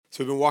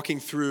So we've been walking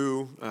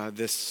through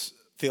this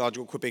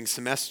theological equipping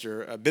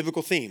semester,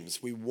 biblical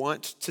themes. We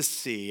want to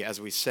see,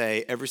 as we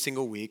say every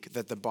single week,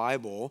 that the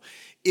Bible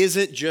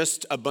isn't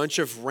just a bunch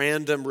of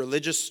random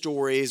religious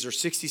stories or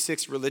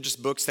 66 religious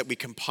books that we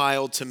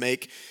compiled to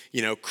make,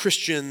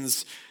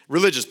 Christians'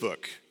 religious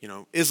book.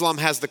 Islam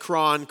has the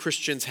Quran,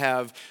 Christians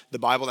have the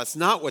Bible. That's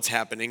not what's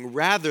happening.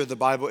 Rather, the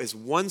Bible is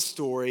one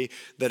story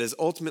that is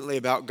ultimately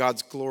about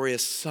God's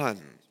glorious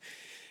Son.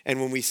 And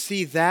when we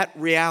see that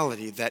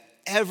reality, that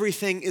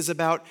everything is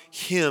about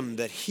Him,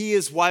 that He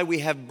is why we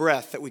have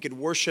breath, that we could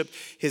worship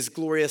His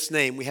glorious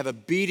name, we have a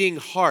beating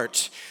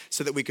heart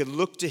so that we could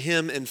look to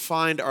Him and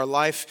find our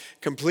life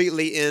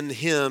completely in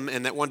Him,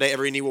 and that one day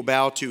every knee will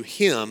bow to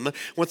Him.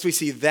 Once we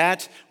see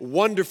that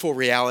wonderful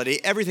reality,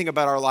 everything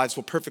about our lives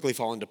will perfectly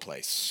fall into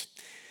place.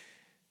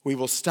 We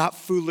will stop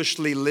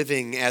foolishly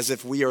living as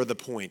if we are the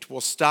point.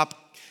 We'll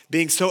stop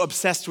being so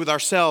obsessed with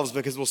ourselves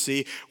because we'll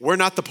see we're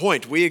not the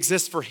point. We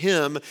exist for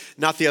Him,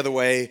 not the other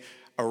way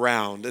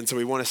around. And so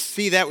we want to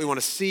see that. We want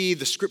to see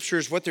the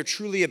scriptures, what they're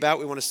truly about.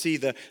 We want to see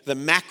the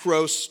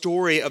macro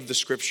story of the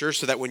scripture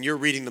so that when you're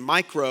reading the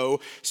micro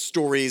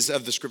stories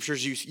of the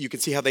scriptures, you can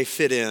see how they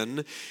fit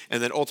in.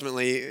 And then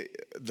ultimately,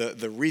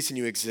 the reason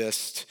you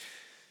exist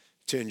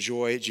to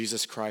enjoy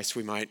Jesus Christ,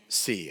 we might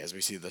see as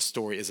we see the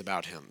story is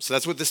about Him. So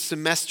that's what this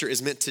semester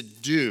is meant to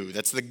do.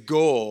 That's the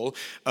goal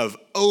of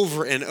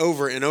over and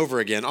over and over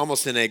again,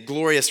 almost in a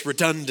glorious,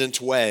 redundant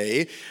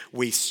way.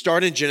 We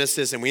start in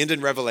Genesis and we end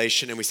in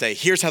Revelation and we say,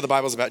 here's how the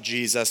Bible's about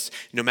Jesus,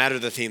 no matter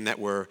the theme that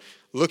we're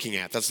looking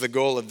at. That's the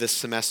goal of this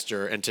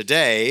semester. And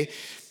today,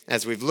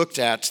 as we've looked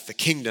at the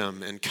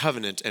kingdom and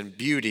covenant and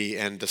beauty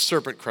and the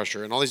serpent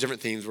crusher and all these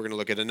different themes, we're going to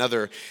look at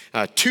another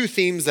two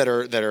themes that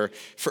are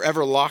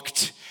forever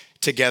locked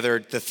together,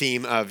 the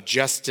theme of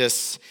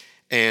justice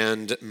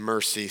and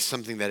mercy,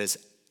 something that is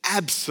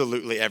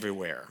absolutely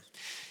everywhere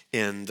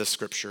in the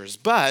scriptures.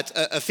 But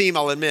a theme,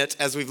 I'll admit,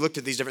 as we've looked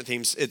at these different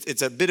themes,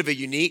 it's a bit of a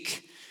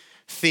unique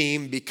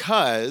theme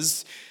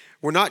because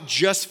we're not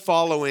just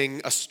following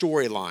a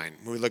storyline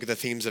when we look at the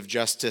themes of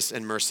justice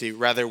and mercy.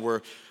 Rather,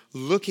 we're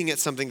looking at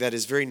something that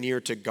is very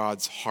near to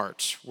God's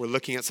heart. We're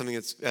looking at something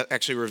that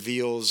actually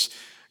reveals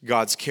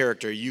God's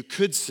character. You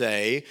could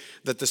say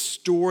that the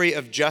story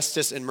of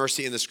justice and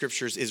mercy in the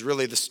scriptures is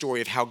really the story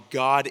of how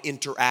God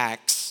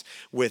interacts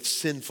with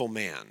sinful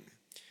man.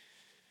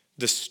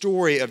 The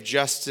story of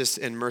justice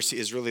and mercy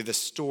is really the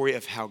story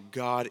of how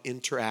God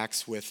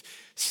interacts with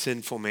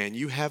sinful man.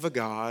 You have a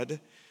God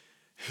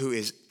who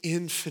is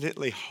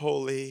infinitely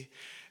holy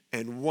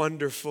and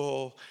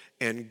wonderful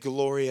and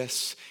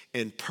glorious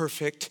and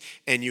perfect,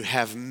 and you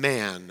have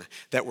man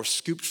that were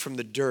scooped from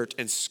the dirt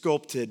and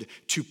sculpted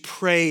to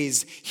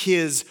praise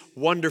His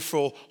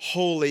wonderful,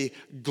 holy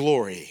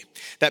glory.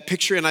 That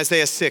picture in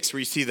Isaiah 6 where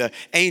you see the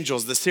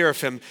angels, the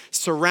seraphim,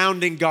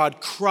 surrounding God,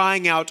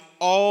 crying out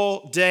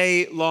all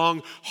day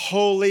long,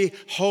 holy,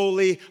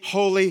 holy,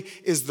 holy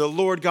is the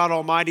Lord God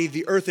Almighty.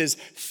 The earth is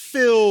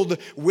filled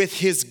with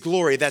His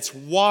glory. That's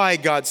why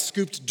God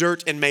scooped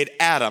dirt and made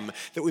Adam,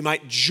 that we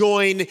might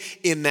join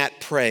in that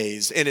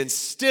praise. And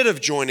instead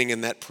of joining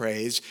in that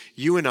praise,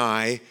 you and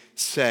I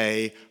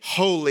say,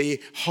 holy,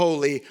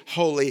 holy,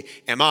 holy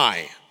am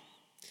I.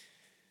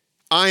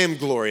 I am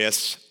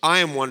glorious, I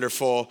am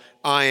wonderful,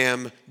 I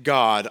am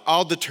God.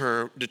 I'll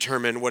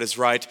determine what is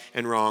right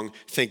and wrong.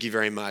 Thank you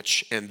very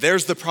much. And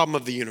there's the problem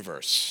of the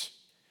universe.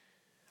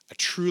 A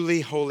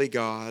truly holy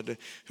God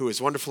who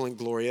is wonderful and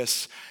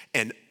glorious,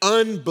 an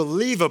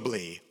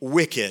unbelievably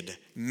wicked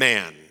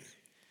man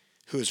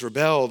who has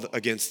rebelled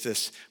against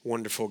this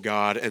wonderful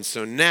God. And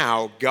so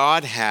now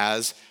God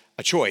has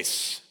a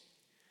choice.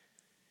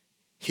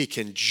 He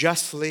can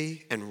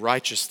justly and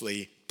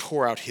righteously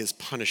pour out His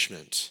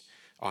punishment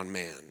on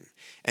man,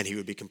 and He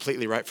would be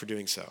completely right for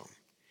doing so.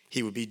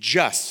 He would be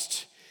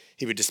just.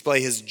 He would display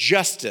His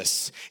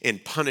justice in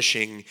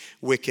punishing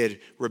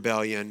wicked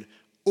rebellion,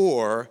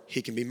 or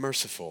He can be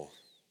merciful,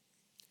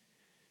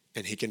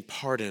 and He can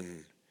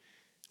pardon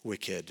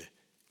wicked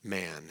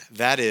man.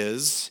 That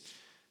is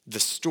the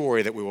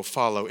story that we will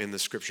follow in the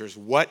scriptures.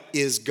 What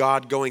is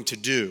God going to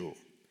do?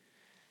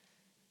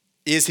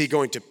 Is He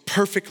going to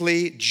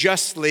perfectly,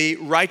 justly,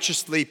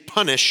 righteously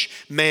punish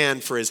man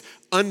for his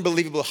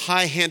unbelievable,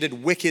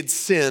 high-handed, wicked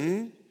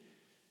sin?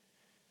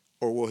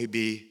 Or will He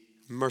be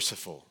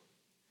merciful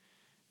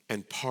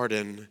and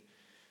pardon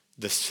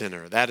the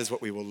sinner? That is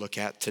what we will look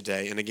at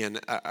today. And again,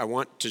 I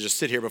want to just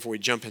sit here before we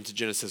jump into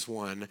Genesis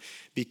 1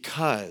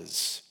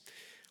 because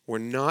we're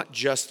not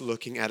just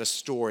looking at a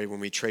story when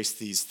we trace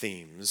these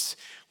themes.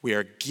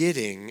 We're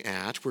getting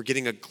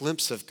a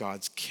glimpse of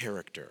God's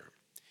character,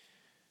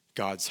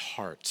 God's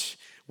heart.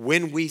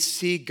 When we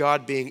see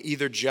God being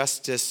either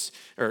just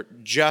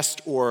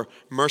or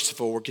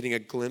merciful, we're getting a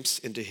glimpse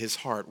into His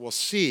heart. We'll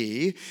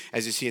see,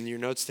 as you see in your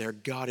notes there,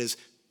 God is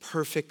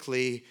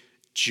perfectly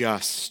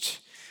just.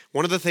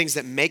 One of the things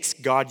that makes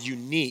God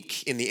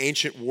unique in the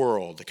ancient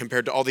world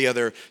compared to all the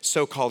other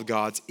so-called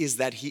gods is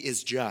that He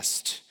is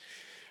just.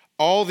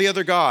 All the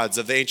other gods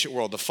of the ancient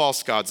world, the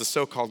false gods, the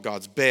so-called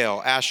gods,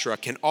 Baal, Asherah,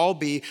 can all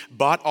be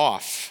bought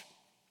off.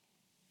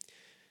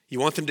 You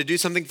want them to do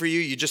something for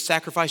you, you just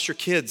sacrifice your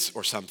kids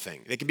or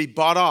something. They can be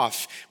bought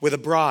off with a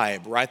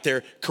bribe, right?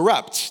 They're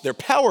corrupt. They're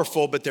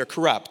powerful, but they're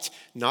corrupt.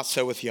 Not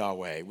so with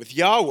Yahweh. With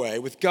Yahweh,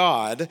 with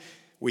God,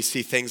 we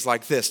see things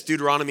like this.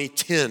 Deuteronomy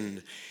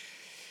 10.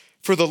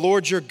 For the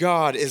Lord your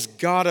God is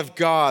God of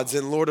gods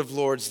and Lord of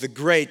lords, the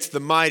great, the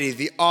mighty,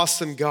 the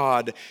awesome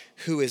God,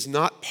 who is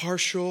not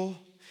partial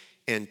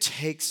and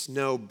takes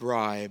no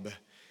bribe.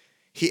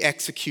 He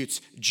executes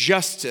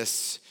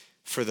justice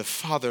for the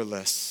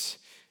fatherless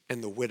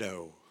and the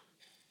widow.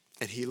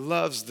 And he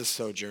loves the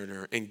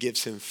sojourner and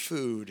gives him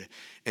food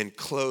and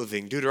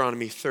clothing.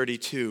 Deuteronomy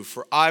 32,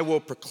 for I will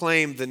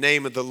proclaim the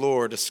name of the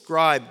Lord,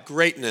 ascribe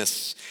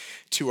greatness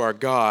to our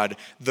God,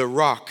 the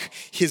rock.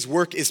 His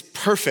work is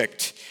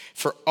perfect,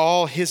 for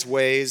all his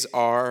ways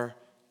are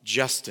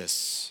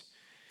justice.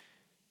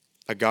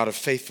 A God of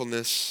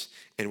faithfulness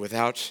and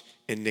without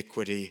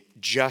iniquity,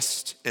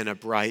 just and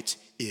upright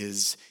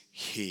is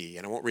he.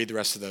 And I won't read the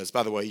rest of those.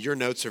 By the way, your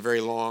notes are very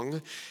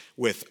long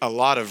with a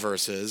lot of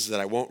verses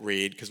that I won't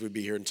read because we'd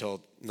be here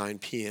until 9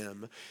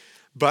 p.m.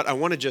 But I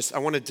wanted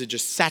to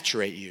just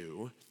saturate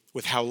you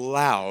with how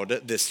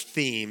loud this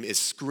theme is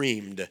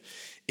screamed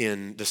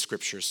in the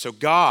scriptures. So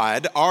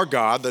God, our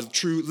God, the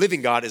true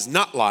living God, is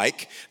not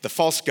like the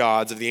false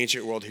gods of the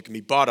ancient world who can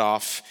be bought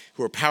off,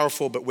 who are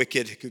powerful but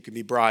wicked, who can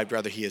be bribed.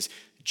 Rather, he is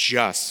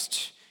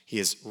just. He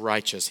is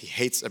righteous. He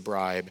hates a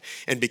bribe.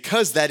 And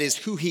because that is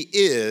who he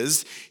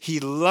is, he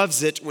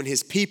loves it when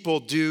his people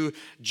do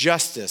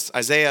justice.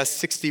 Isaiah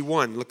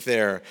 61, look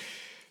there.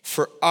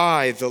 For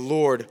I, the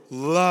Lord,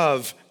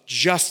 love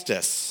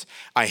justice.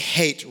 I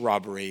hate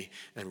robbery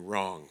and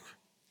wrong.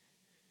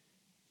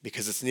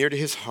 Because it's near to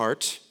his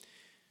heart.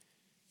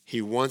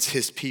 He wants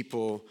his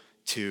people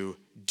to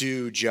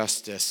do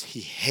justice. He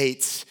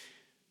hates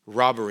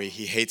robbery.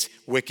 He hates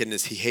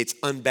wickedness. He hates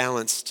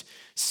unbalanced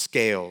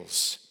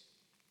scales.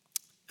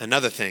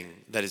 Another thing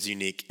that is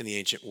unique in the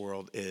ancient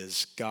world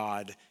is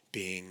God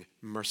being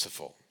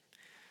merciful.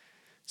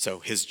 So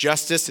his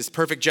justice, his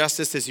perfect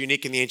justice is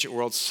unique in the ancient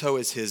world. So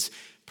is his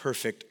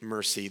perfect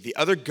mercy. The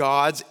other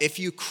gods, if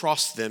you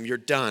cross them, you're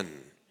done.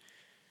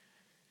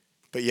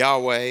 But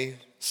Yahweh,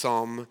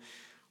 Psalm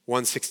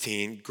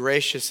 116,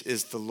 gracious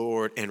is the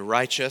Lord and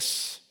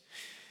righteous.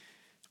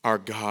 Our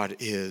God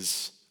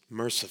is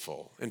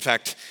merciful. In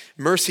fact,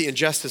 mercy and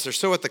justice are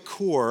so at the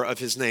core of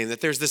his name that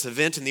there's this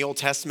event in the Old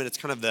Testament. It's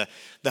kind of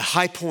the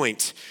high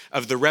point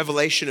of the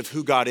revelation of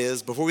who God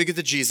is. Before we get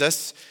to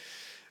Jesus,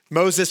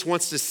 Moses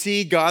wants to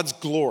see God's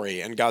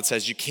glory. And God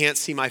says, you can't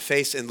see my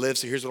face and live.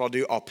 So here's what I'll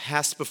do. I'll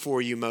pass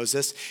before you,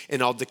 Moses,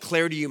 and I'll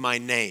declare to you my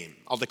name.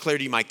 I'll declare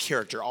to you my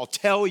character. I'll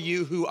tell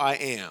you who I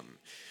am,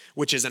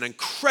 which is an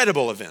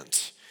incredible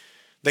event.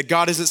 That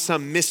God isn't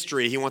some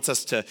mystery. He wants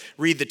us to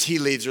read the tea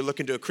leaves or look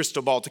into a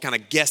crystal ball to kind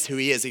of guess who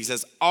he is. He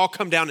says, I'll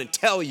come down and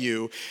tell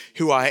you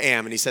who I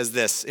am. And he says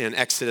this in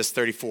Exodus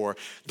 34.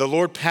 The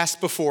Lord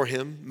passed before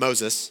him,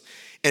 Moses,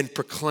 and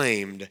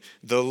proclaimed,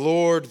 the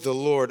Lord,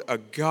 a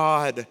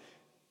God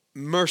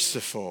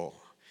merciful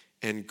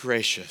and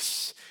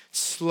gracious,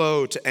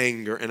 slow to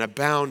anger and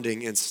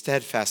abounding in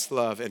steadfast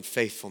love and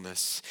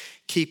faithfulness,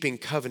 keeping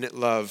covenant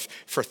love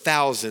for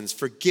thousands,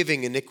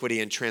 forgiving iniquity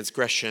and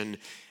transgression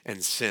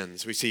and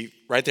sins. We see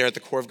right there at the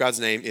core of God's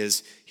name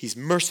is he's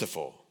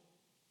merciful.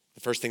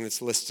 The first thing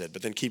that's listed,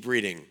 but then keep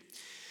reading.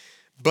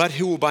 But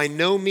who will by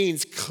no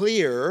means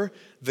clear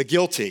the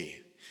guilty,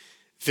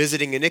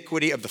 visiting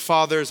iniquity of the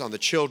fathers on the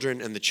children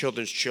and the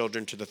children's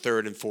children to the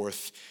third and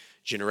fourth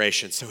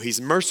generation. So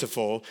he's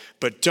merciful,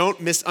 but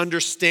don't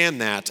misunderstand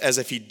that as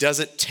if he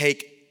doesn't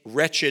take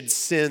wretched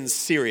sins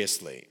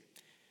seriously.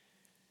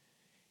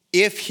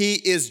 If he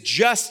is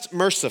just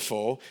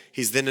merciful,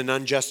 he's then an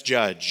unjust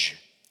judge.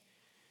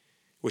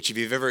 Which if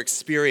you've ever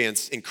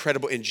experienced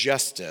incredible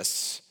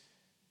injustice,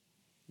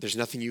 there's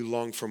nothing you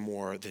long for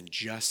more than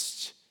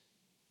just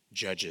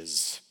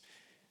judges.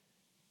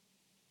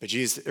 But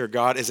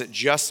God isn't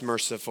just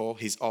merciful,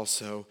 he's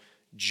also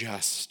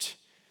just.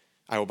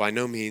 I will by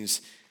no means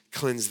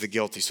cleanse the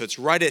guilty. So it's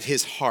right at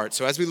his heart.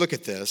 So as we look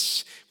at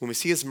this, when we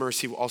see his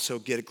mercy, we'll also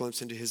get a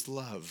glimpse into his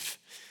love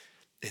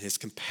and his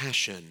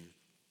compassion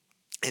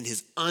and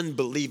his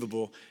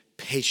unbelievable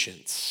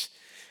patience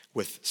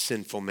with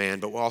sinful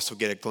man, but we'll also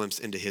get a glimpse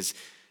into his,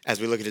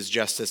 as we look at his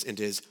justice,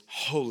 into his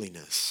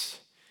holiness,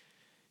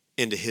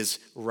 into his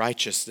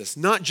righteousness,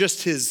 not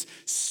just his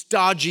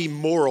stodgy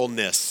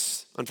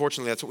moralness.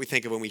 Unfortunately, that's what we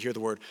think of when we hear the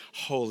word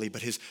holy,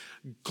 but his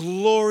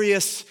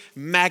glorious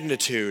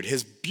magnitude,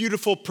 his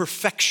beautiful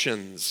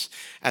perfections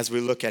as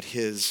we look at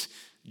his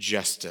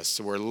justice.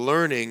 So we're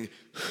learning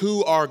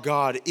who our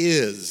God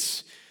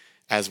is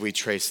as we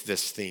trace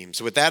this theme.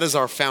 So with that as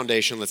our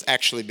foundation, let's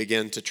actually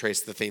begin to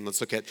trace the theme.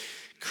 Let's look at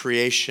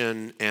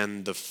creation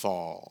and the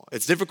fall.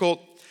 It's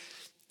difficult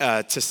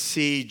to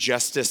see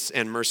justice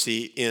and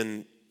mercy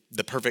in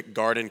the perfect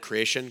garden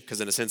creation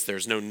because in a sense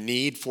there's no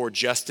need for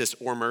justice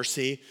or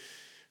mercy,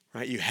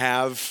 right? You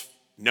have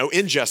no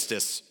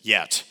injustice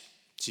yet.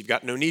 So you've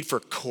got no need for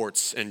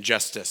courts and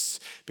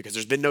justice because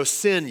there's been no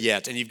sin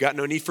yet. And you've got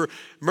no need for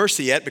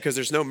mercy yet because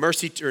there's no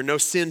mercy or no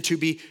sin to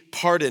be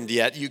pardoned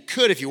yet. You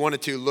could, if you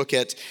wanted to, look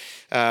at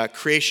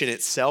creation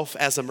itself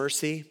as a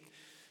mercy.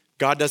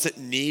 God doesn't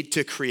need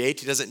to create.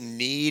 He doesn't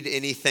need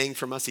anything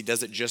from us. He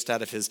does it just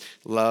out of his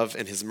love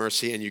and his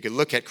mercy. And you could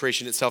look at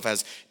creation itself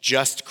as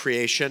just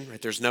creation. Right?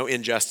 There's no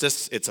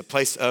injustice. It's a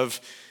place of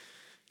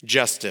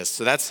justice.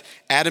 So that's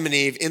Adam and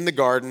Eve in the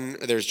garden.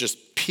 There's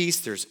just peace.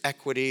 There's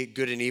equity.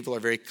 Good and evil are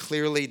very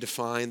clearly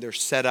defined. They're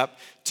set up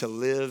to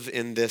live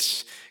in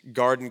this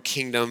garden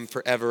kingdom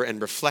forever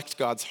and reflect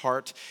God's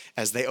heart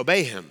as they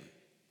obey him,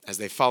 as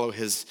they follow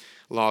his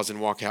laws and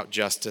walk out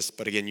justice.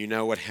 But again, you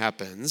know what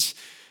happens.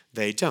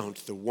 They don't.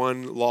 The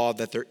one law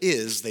that there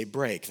is, they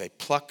break. They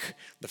pluck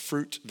the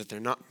fruit that they're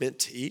not meant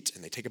to eat,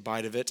 and they take a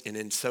bite of it, and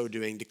in so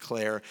doing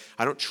declare,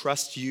 I don't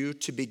trust you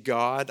to be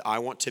God. I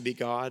want to be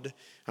God.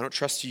 I don't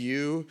trust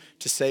you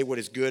to say what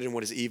is good and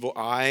what is evil.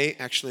 I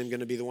actually am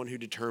going to be the one who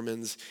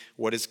determines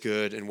what is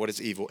good and what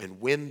is evil. And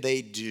when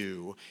they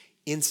do,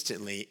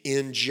 instantly,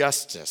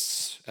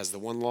 injustice, as the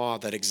one law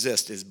that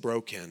exists is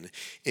broken,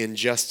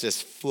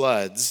 injustice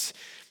floods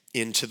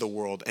into the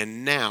world.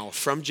 And now,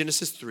 from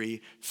Genesis 3,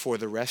 for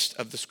the rest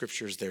of the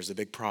scriptures, there's a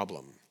big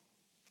problem.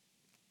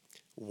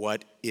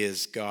 What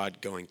is God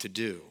going to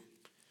do?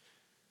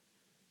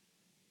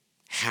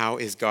 How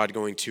is God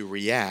going to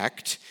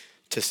react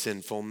to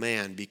sinful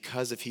man?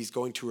 Because if he's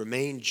going to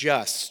remain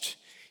just,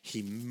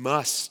 he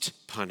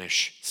must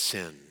punish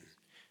sin.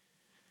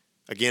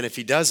 Again, if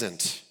he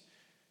doesn't,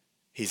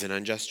 he's an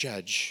unjust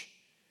judge.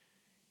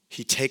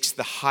 He takes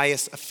the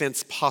highest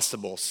offense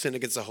possible, sin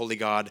against the holy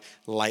God,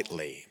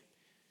 lightly.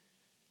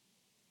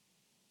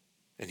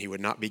 And he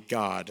would not be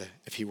God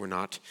if he were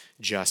not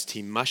just.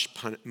 He must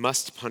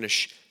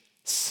punish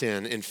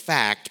sin. In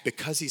fact,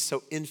 because he's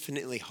so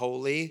infinitely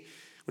holy,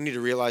 we need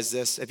to realize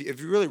this. If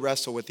you really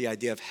wrestle with the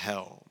idea of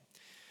hell,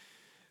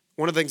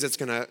 one of the things that's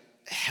going to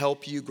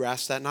help you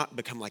grasp that, not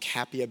become like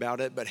happy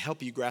about it, but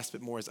help you grasp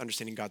it more is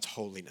understanding God's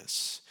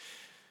holiness.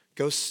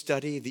 Go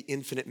study the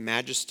infinite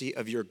majesty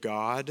of your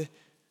God.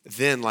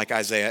 Then, like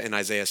Isaiah in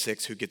Isaiah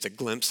 6, who gets a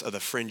glimpse of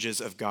the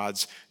fringes of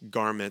God's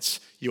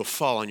garments, you'll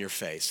fall on your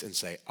face and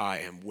say, I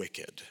am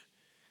wicked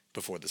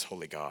before this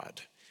holy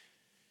God.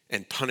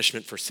 And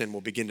punishment for sin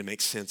will begin to make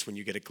sense when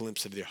you get a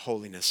glimpse of the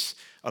holiness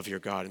of your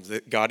God.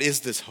 And God is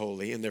this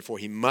holy, and therefore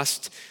he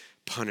must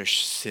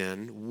punish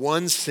sin.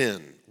 One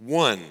sin,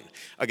 one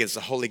against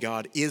the holy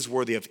God is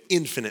worthy of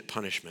infinite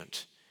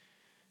punishment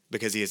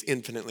because he is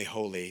infinitely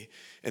holy.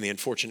 And the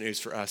unfortunate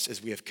news for us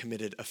is we have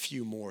committed a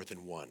few more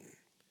than one.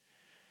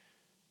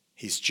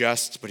 He's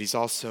just, but he's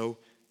also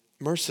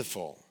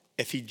merciful.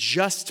 If he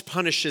just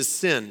punishes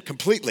sin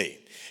completely,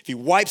 if he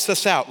wipes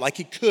us out like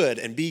he could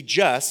and be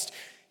just,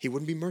 he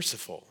wouldn't be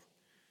merciful.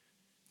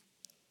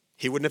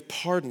 He wouldn't have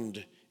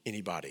pardoned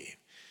anybody.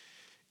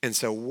 And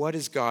so what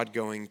is God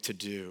going to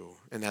do?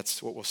 And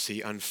that's what we'll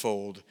see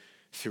unfold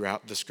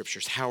throughout the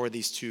scriptures. How are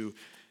these two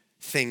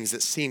things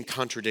that seem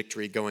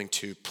contradictory going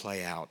to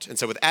play out? And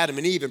so with Adam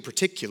and Eve in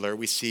particular,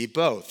 we see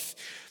both.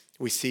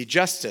 We see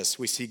justice.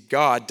 We see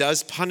God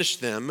does punish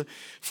them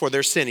for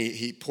their sin.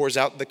 He pours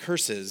out the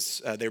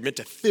curses. They're meant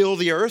to fill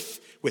the earth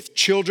with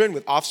children,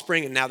 with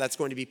offspring, and now that's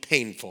going to be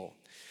painful.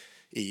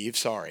 Eve,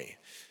 sorry.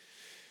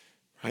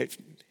 Right?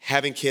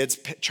 Having kids,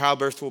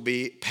 childbirth will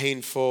be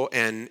painful,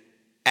 and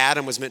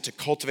Adam was meant to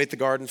cultivate the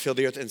garden, fill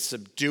the earth, and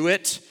subdue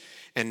it.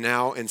 And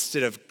now,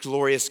 instead of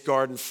glorious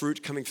garden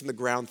fruit coming from the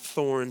ground,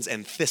 thorns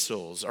and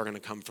thistles are going to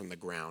come from the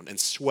ground, and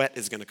sweat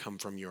is going to come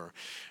from your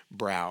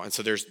brow. And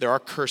so there are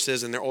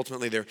curses, and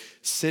they're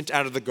sent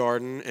out of the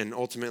garden, and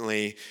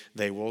ultimately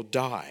they will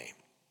die.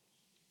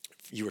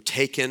 You were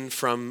taken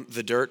from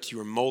the dirt, you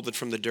were molded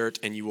from the dirt,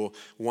 and you will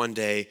one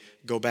day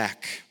go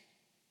back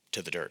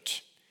to the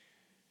dirt.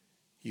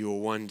 You will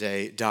one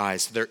day die.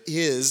 So there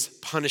is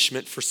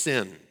punishment for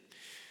sin.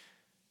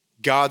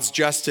 God's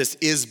justice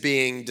is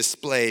being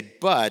displayed,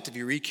 but if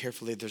you read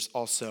carefully, there's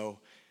also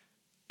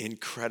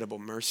incredible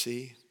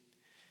mercy.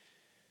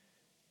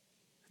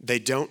 They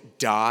don't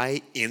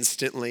die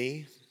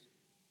instantly,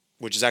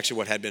 which is actually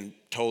what had been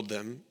told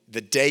them.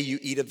 The day you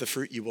eat of the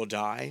fruit, you will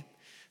die.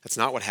 That's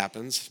not what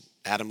happens.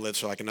 Adam lives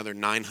for like another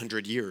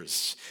 900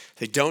 years.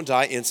 They don't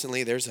die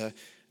instantly. There's a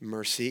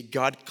mercy.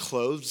 God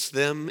clothes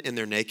them in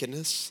their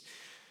nakedness.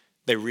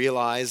 They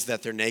realize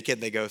that they're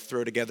naked. They go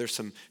throw together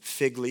some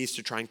fig leaves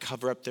to try and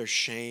cover up their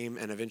shame,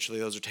 and eventually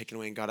those are taken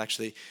away, and God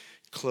actually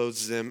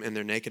clothes them in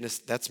their nakedness.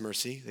 That's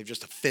mercy. They've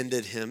just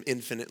offended him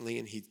infinitely,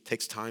 and he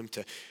takes time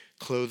to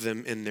clothe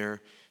them in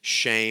their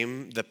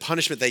shame. The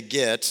punishment they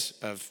get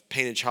of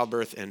pain in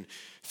childbirth and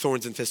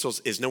thorns and thistles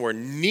is nowhere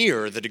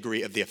near the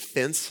degree of the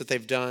offense that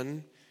they've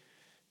done.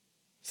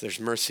 So there's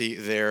mercy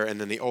there,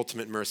 and then the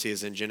ultimate mercy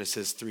is in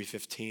Genesis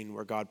 3:15,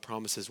 where God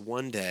promises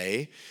one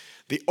day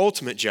the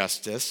ultimate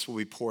justice will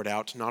be poured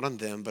out not on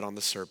them, but on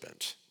the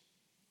serpent,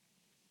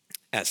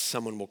 as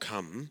someone will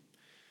come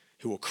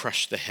who will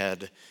crush the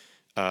head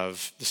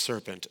of the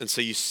serpent. And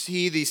so you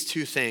see these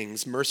two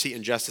things, mercy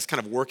and justice,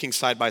 kind of working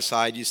side by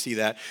side. You see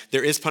that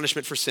there is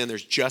punishment for sin,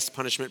 there's just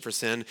punishment for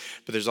sin,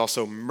 but there's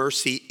also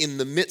mercy in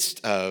the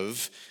midst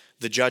of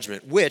the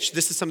judgment, which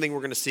this is something we're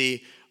going to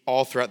see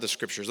all throughout the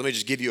scriptures. Let me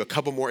just give you a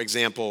couple more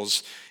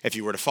examples if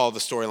you were to follow the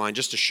storyline,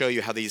 just to show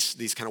you how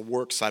these kind of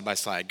work side by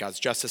side, God's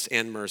justice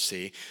and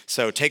mercy.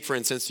 So take, for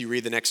instance, you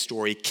read the next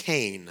story,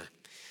 Cain.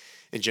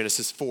 In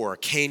Genesis 4,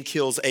 Cain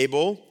kills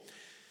Abel.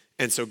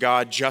 And so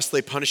God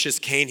justly punishes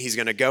Cain. He's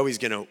going to go, he's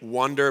going to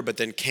wander, but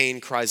then Cain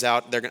cries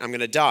out, I'm going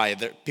to die.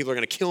 People are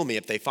going to kill me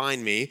if they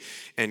find me.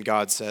 And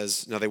God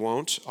says, no, they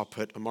won't. I'll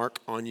put a mark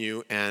on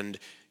you and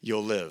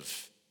you'll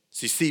live.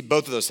 So you see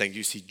both of those things.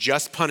 You see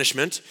just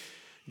punishment.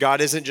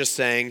 God isn't just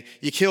saying,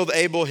 you killed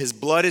Abel, his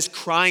blood is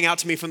crying out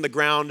to me from the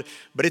ground,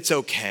 but it's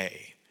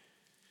okay.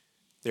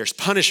 There's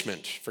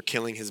punishment for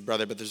killing his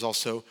brother, but there's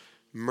also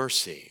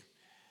mercy.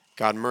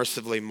 God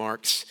mercifully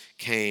marks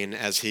Cain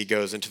as he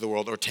goes into the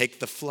world. Or take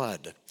the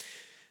flood.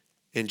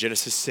 In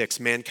Genesis 6,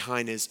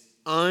 mankind is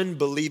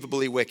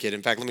unbelievably wicked.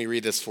 In fact, let me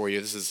read this for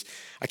you.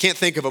 I can't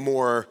think of a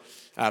more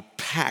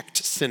packed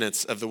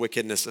sentence of the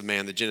wickedness of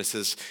man, the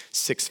Genesis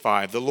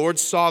 6:5. The Lord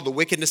saw the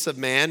wickedness of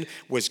man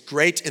was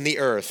great in the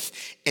earth,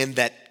 and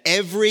that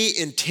every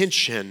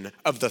intention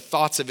of the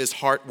thoughts of his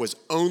heart was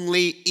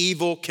only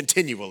evil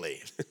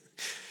continually.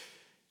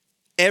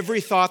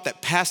 Every thought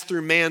that passed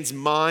through man's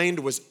mind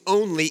was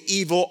only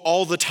evil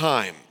all the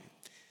time.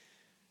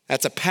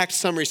 That's a packed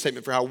summary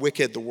statement for how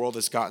wicked the world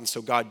has gotten.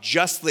 So God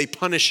justly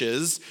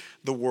punishes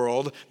the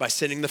world by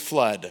sending the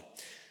flood.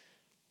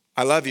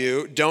 I love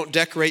you. Don't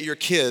decorate your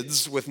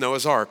kids with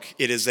Noah's Ark.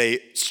 It is a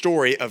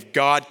story of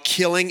God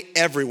killing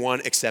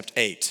everyone except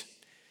 8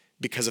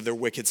 because of their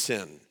wicked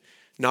sin.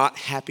 Not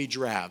happy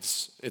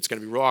giraffes. It's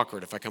going to be real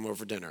awkward if I come over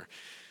for dinner.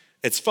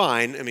 It's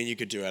fine. I mean, you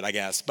could do it, I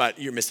guess, but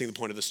you're missing the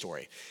point of the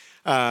story.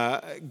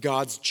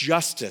 God's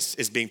justice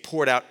is being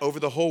poured out over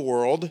the whole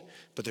world,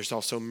 but there's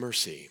also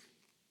mercy.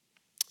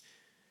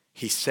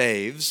 He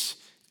saves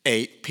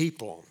 8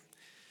 people.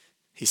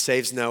 He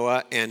saves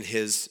Noah and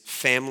his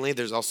family.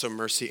 There's also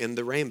mercy in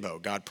the rainbow.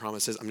 God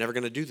promises, I'm never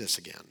going to do this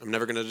again. I'm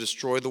never going to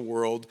destroy the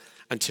world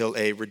until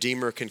a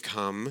redeemer can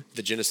come.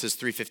 The Genesis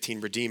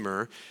 3:15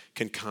 redeemer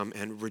can come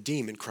and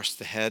redeem and crush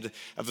the head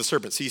of the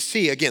serpent. So you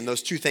see, again,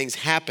 those two things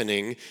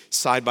happening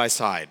side by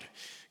side.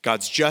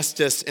 God's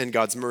justice and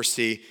God's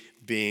mercy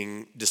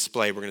being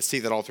displayed. We're going to see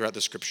that all throughout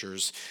the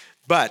scriptures.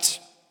 But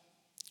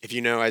if you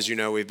know, as you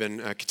know, we've been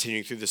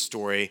continuing through this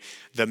story.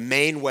 The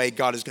main way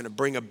God is going to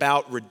bring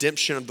about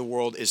redemption of the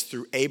world is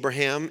through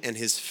Abraham and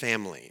his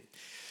family.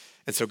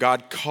 And so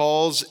God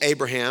calls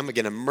Abraham,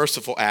 again, a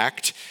merciful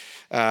act,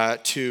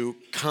 to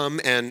come,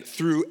 and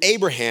through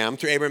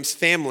Abraham's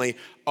family,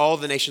 all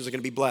the nations are going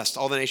to be blessed.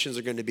 All the nations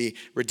are going to be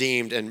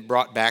redeemed and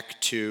brought back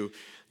to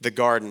the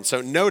garden. So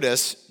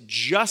notice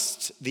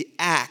just the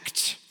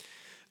act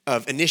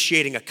of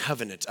initiating a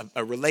covenant,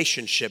 a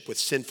relationship with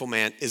sinful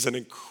man is an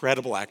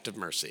incredible act of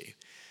mercy.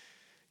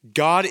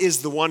 God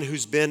is the one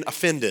who's been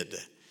offended.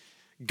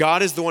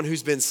 God is the one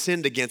who's been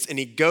sinned against, and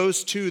he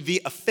goes to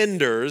the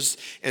offenders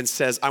and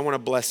says, I want to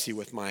bless you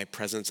with my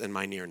presence and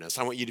my nearness.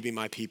 I want you to be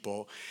my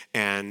people,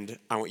 and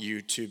I want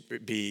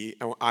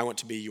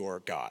to be your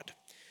God.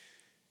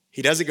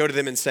 He doesn't go to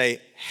them and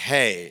say,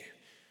 hey,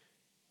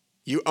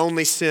 you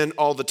only sin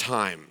all the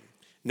time.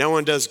 No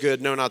one does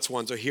good, no, not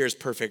one. So here's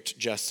perfect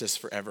justice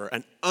forever.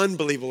 An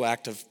unbelievable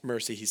act of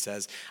mercy, he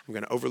says. I'm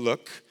going to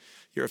overlook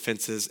your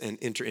offenses and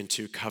enter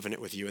into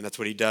covenant with you. And that's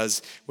what he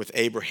does with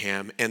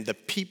Abraham. And the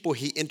people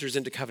he enters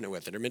into covenant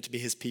with, that are meant to be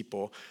his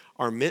people,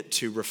 are meant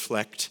to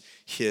reflect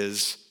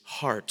his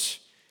heart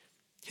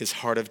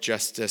of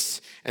justice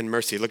and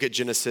mercy. Look at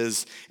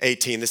Genesis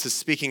 18. This is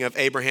speaking of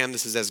Abraham.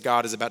 This is as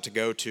God is about to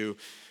go to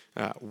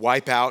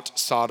wipe out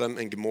Sodom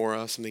and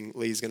Gomorrah, something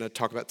Lee's going to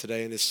talk about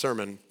today in his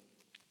sermon.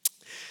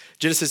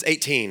 Genesis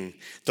 18,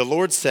 the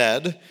Lord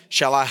said,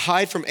 shall I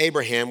hide from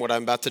Abraham what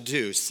I'm about to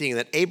do, seeing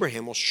that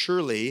Abraham will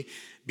surely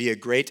be a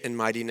great and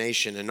mighty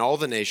nation, and all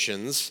the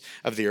nations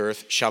of the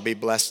earth shall be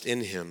blessed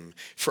in him.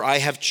 For I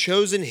have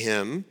chosen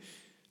him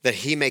that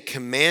he may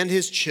command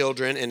his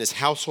children and his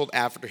household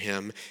after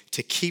him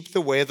to keep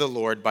the way of the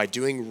Lord by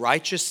doing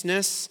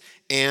righteousness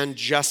and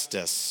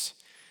justice,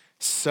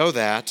 so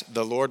that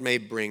the Lord may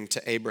bring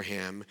to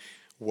Abraham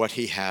what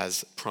he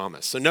has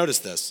promised. So notice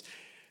this.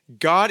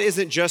 God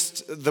isn't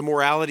just the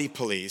morality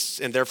police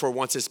and therefore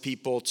wants his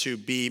people to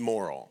be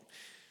moral.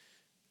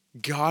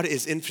 God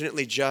is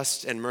infinitely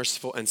just and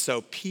merciful, and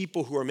so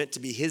people who are meant to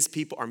be his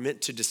people are meant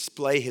to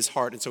display his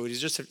heart. And so what he's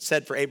just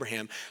said for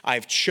Abraham,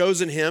 I've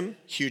chosen him,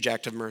 huge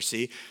act of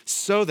mercy,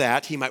 so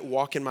that he might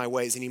walk in my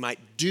ways and he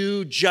might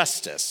do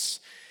justice.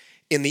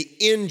 In the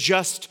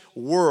unjust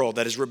world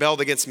that has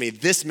rebelled against me,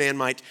 this man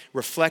might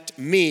reflect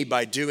me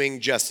by doing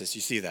justice.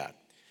 You see that?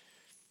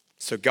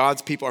 So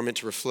God's people are meant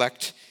to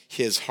reflect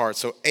his heart.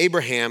 So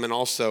Abraham and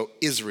also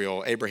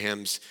Israel,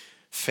 Abraham's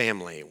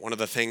family, one of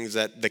the things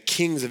that the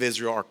kings of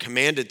Israel are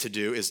commanded to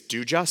do is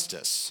do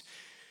justice.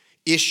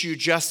 Issue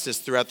justice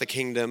throughout the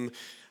kingdom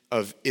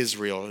of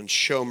Israel and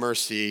show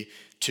mercy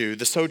to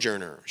the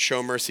sojourner,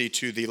 show mercy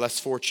to the less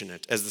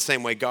fortunate, as the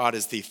same way God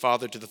is the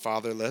father to the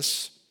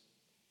fatherless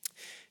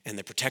and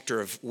the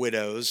protector of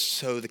widows,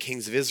 so the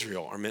kings of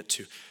Israel are meant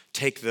to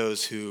take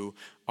those who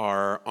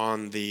are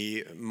on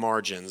the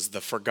margins,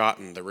 the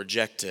forgotten, the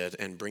rejected,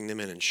 and bring them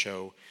in and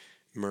show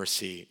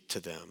mercy to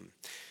them.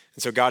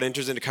 And so God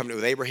enters into covenant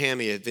with Abraham.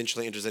 He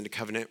eventually enters into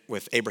covenant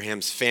with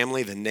Abraham's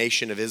family, the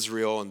nation of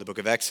Israel, in the book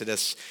of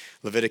Exodus,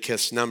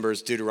 Leviticus,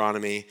 Numbers,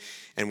 Deuteronomy.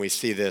 And we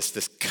see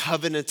this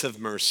covenant of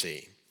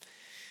mercy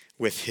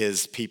with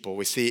his people.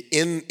 We see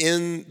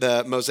in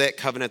the Mosaic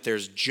covenant,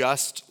 there's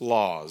just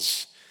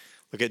laws.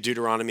 Look at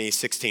Deuteronomy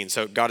 16.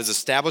 So God is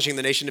establishing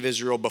the nation of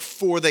Israel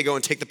before they go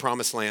and take the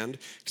promised land,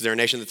 because they're a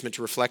nation that's meant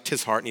to reflect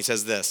his heart. And he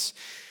says this,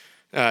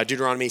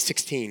 Deuteronomy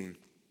 16,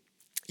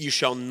 you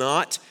shall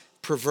not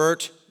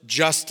pervert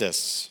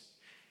justice.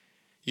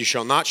 You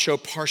shall not show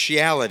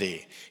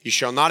partiality. You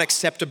shall not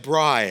accept a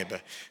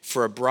bribe,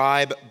 for a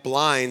bribe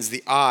blinds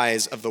the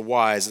eyes of the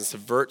wise and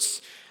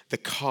subverts the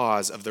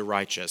cause of the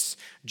righteous.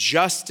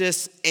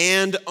 Justice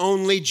and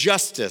only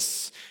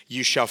justice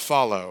you shall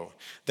follow,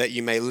 that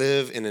you may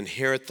live and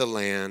inherit the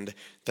land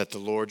that the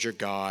Lord your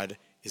God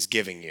is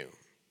giving you.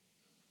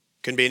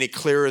 Couldn't be any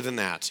clearer than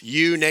that.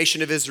 You,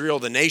 nation of Israel,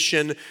 the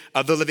nation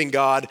of the living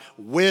God,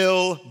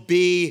 will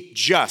be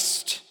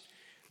just.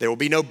 There will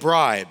be no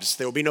bribes.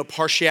 There will be no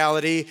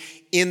partiality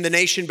in the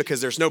nation,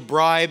 because there's no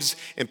bribes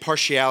and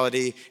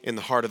partiality in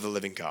the heart of the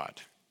living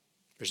God.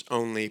 There's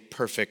only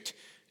perfect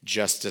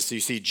justice. So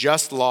you see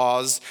just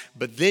laws,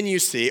 but then you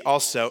see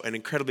also an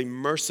incredibly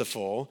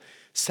merciful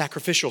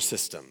sacrificial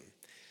system.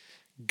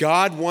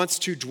 God wants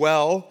to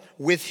dwell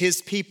with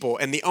his people,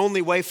 and the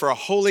only way for a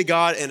holy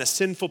God and a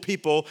sinful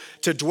people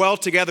to dwell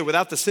together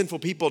without the sinful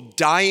people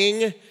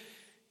dying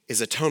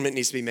is atonement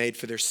needs to be made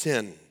for their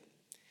sin.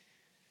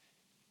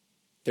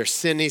 Their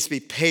sin needs to be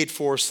paid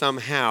for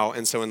somehow.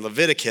 And so in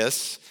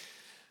Leviticus,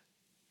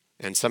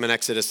 and some in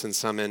Exodus and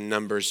some in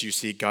Numbers, you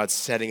see God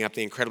setting up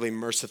the incredibly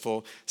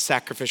merciful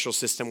sacrificial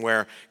system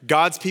where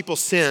God's people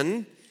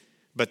sin,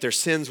 but their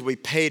sins will be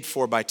paid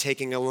for by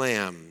taking a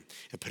lamb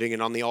and putting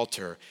it on the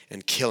altar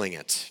and killing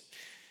it.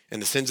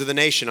 And the sins of the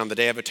nation on the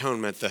Day of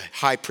Atonement, the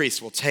high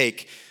priest will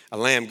take a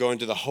lamb, go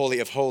into the Holy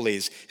of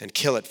Holies, and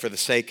kill it for the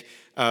sake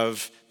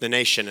of the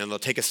nation. And they'll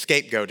take a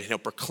scapegoat and he'll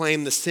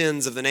proclaim the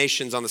sins of the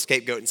nations on the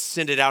scapegoat and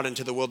send it out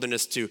into the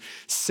wilderness to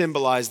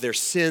symbolize their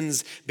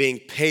sins being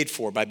paid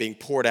for by being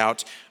poured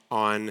out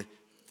on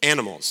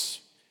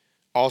animals.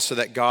 Also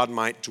that God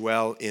might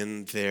dwell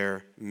in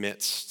their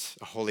midst,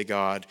 a holy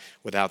God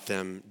without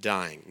them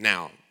dying.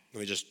 Now, let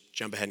me just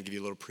jump ahead and give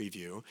you a little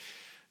preview.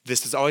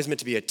 This is always meant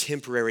to be a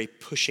temporary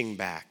pushing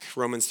back.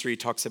 Romans 3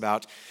 talks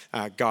about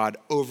God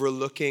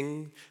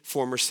overlooking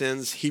former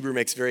sins. Hebrew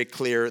makes very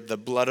clear the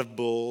blood of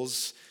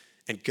bulls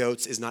and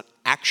goats is not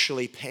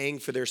actually paying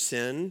for their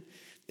sin.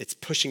 It's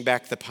pushing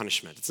back the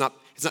punishment. It's not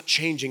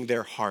changing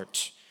their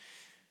heart.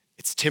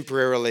 It's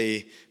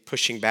temporarily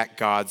pushing back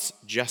God's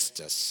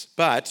justice.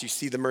 But you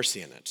see the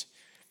mercy in it.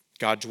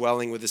 God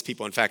dwelling with his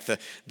people. In fact,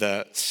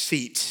 the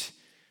seat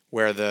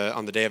where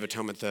on the Day of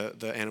Atonement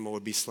the animal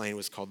would be slain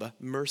was called the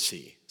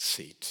mercy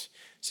seat.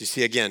 So you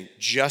see again,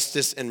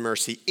 justice and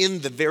mercy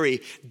in the very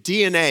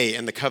DNA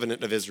and the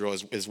covenant of Israel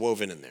is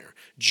woven in there.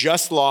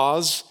 Just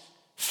laws,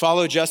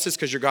 follow justice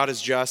because your God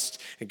is just,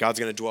 and God's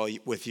going to dwell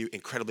with you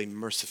incredibly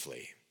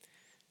mercifully.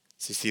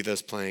 So you see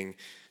those playing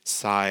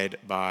side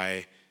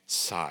by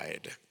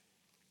side.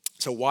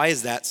 So why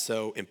is that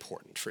so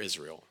important for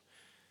Israel?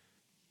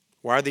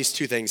 Why are these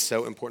two things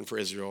so important for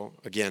Israel?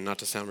 Again, not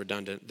to sound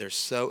redundant, they're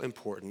so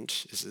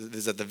important. This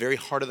is at the very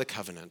heart of the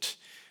covenant,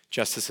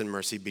 justice and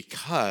mercy,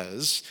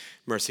 because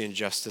mercy and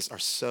justice are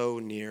so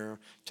near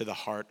to the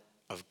heart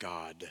of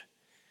God.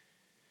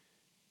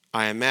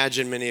 I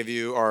imagine many of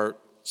you are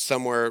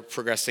somewhere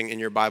progressing in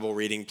your Bible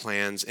reading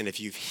plans, and if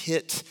you've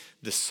hit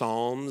the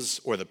Psalms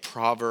or the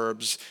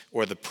Proverbs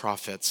or the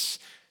prophets,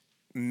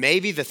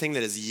 maybe the thing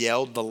that is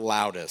yelled the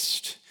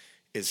loudest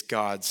is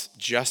God's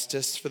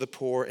justice for the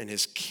poor and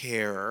his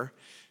care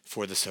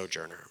for the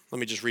sojourner. Let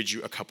me just read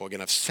you a couple.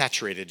 Again, I've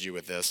saturated you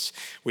with this.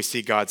 We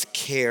see God's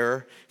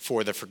care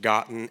for the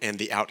forgotten and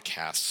the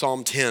outcast.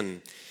 Psalm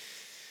 10,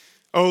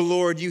 O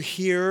Lord, you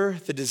hear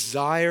the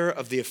desire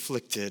of the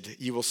afflicted.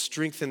 You will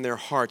strengthen their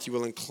heart. You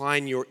will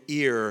incline your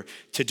ear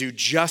to do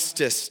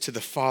justice to the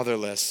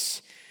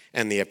fatherless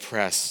and the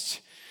oppressed,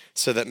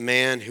 so that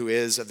man who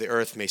is of the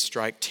earth may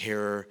strike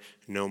terror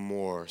no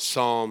more.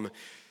 Psalm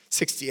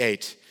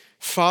 68,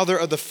 Father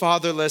of the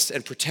fatherless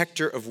and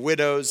protector of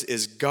widows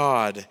is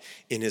God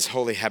in his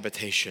holy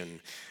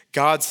habitation.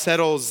 God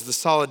settles the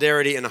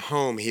solidarity in a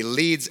home. He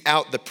leads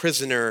out the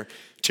prisoner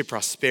to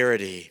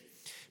prosperity,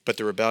 but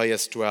the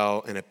rebellious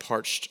dwell in a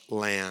parched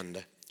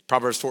land.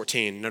 Proverbs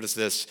 14, notice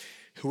this.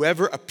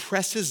 Whoever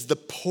oppresses the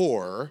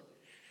poor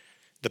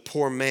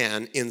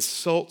man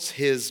insults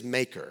his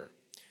maker,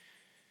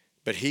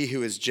 but he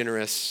who is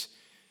generous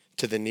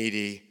to the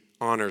needy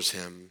honors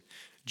him.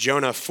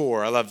 Jonah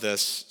 4, I love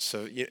this.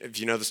 So if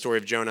you know the story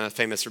of Jonah,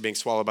 famous for being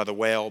swallowed by the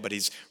whale, but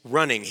he's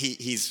running.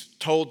 He's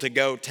told to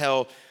go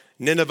tell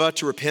Nineveh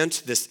to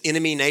repent, this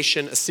enemy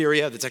nation,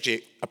 Assyria, that's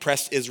actually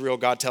oppressed Israel.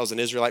 God tells an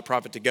Israelite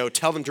prophet to go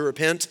tell them to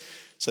repent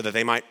so that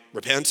they might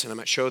repent and I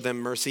might show them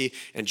mercy.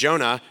 And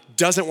Jonah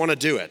doesn't want to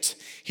do it.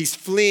 He's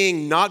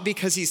fleeing not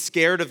because he's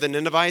scared of the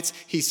Ninevites.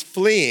 He's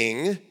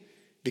fleeing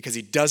because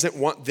he doesn't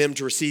want them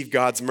to receive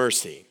God's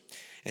mercy.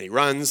 And he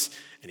runs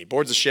and he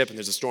boards a ship and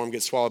there's a storm,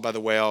 gets swallowed by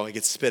the whale. He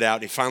gets spit out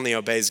and he finally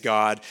obeys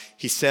God.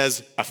 He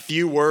says a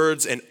few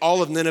words and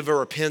all of Nineveh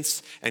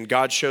repents and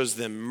God shows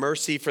them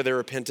mercy for their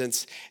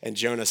repentance. And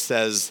Jonah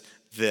says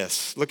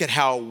this. Look at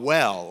how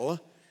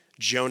well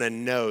Jonah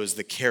knows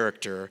the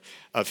character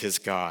of his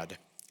God.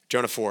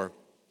 Jonah 4,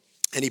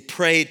 and he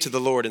prayed to the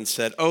Lord and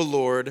said, "O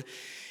Lord,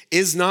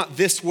 is not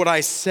this what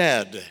I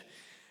said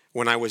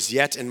when I was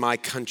yet in my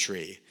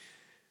country?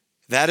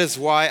 That is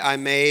why I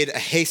made a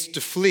haste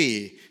to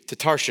flee to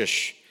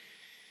Tarshish,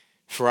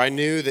 for I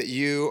knew that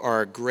you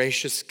are a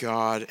gracious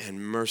God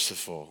and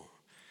merciful,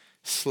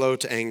 slow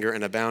to anger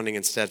and abounding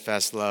in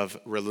steadfast love,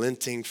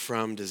 relenting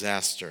from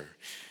disaster.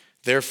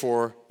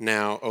 Therefore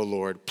now, O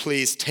Lord,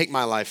 please take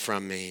my life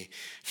from me,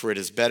 for it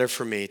is better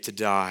for me to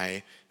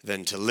die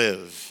than to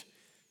live."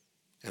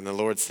 And the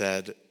Lord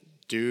said,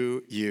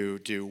 "Do you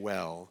do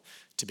well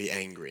to be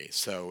angry?"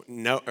 So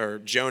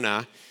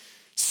Jonah,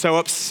 so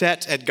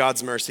upset at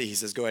God's mercy, he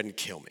says, "Go ahead and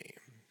kill me,"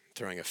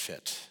 throwing a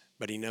fit.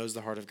 But he knows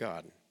the heart of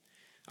God.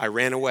 "I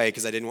ran away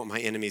because I didn't want my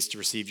enemies to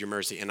receive your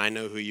mercy, and I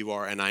know who you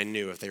are, and I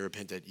knew if they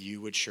repented,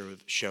 you would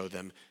show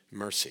them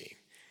mercy."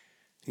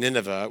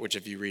 Nineveh, which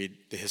if you read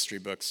the history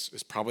books,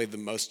 is probably the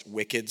most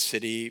wicked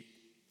city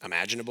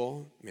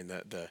imaginable. I mean,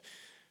 the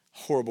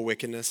horrible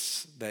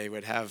wickedness they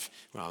would have.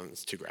 Well,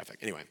 it's too graphic.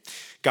 Anyway,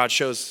 God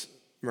shows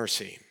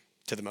mercy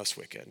to the most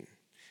wicked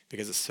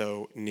because it's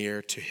so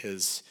near to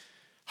his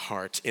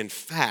heart. In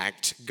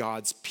fact,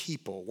 God's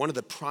people, one of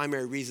the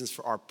primary reasons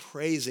for our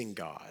praising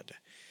God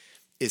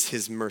is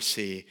his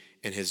mercy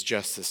and his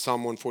justice.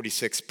 Psalm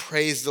 146,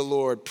 praise the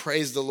Lord,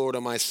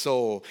 O my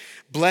soul.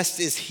 Blessed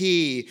is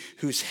he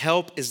whose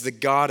help is the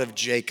God of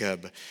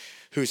Jacob,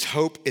 whose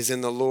hope is in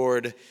the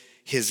Lord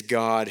his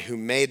God, who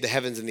made the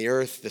heavens and the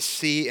earth, the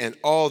sea, and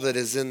all that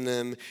is in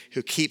them,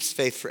 who keeps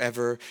faith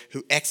forever,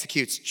 who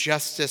executes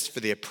justice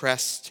for the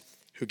oppressed,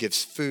 who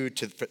gives food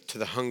to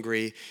the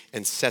hungry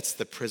and sets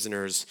the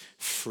prisoners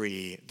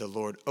free. The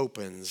Lord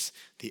opens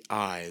the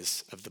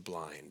eyes of the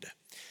blind.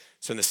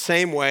 So in the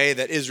same way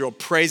that Israel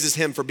praises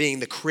him for being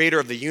the creator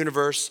of the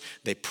universe,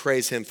 they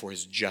praise him for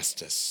his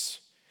justice,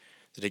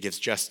 that he gives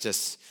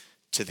justice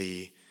to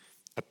the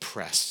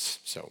oppressed.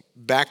 So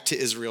back to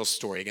Israel's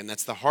story. Again,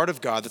 that's the heart of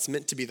God that's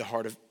meant to be the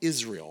heart of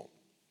Israel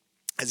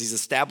as he's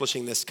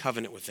establishing this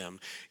covenant with them.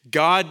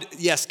 God,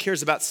 yes,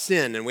 cares about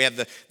sin, and we have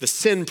the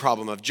sin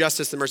problem of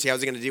justice and mercy. How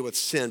is he going to deal with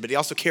sin? But he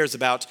also cares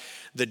about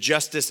the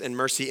justice and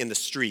mercy in the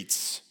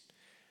streets,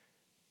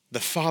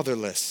 the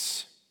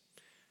fatherless,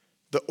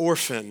 the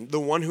orphan, the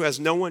one who has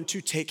no one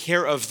to take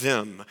care of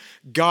them.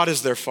 God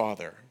is their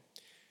father.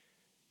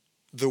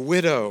 The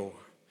widow,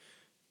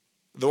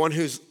 the one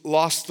who's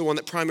lost, the one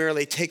that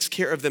primarily takes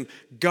care of them.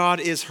 God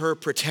is her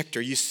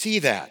protector. You see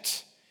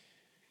that.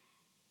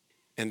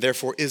 And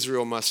therefore,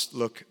 Israel must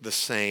look the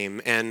same.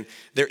 And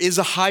there is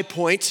a high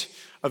point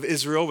of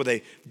Israel where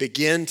they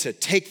begin to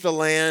take the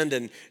land,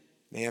 and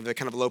they have a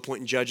kind of low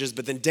point in Judges.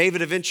 But then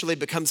David eventually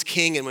becomes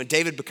king. And when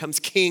David becomes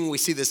king, we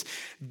see this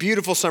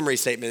beautiful summary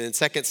statement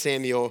in 2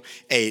 Samuel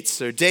 8.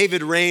 So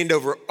David reigned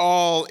over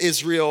all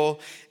Israel,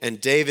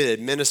 and David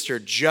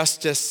administered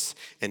justice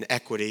and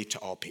equity to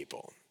all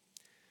people.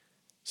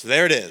 So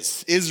there it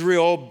is,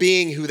 Israel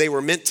being who they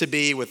were meant to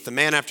be, with the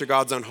man after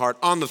God's own heart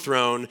on the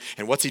throne.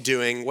 And what's he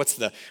doing? What's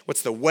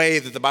the way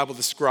that the Bible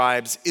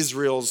describes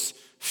Israel's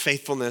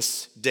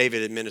faithfulness?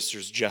 David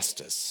administers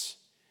justice.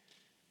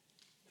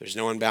 There's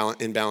no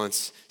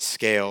imbalanced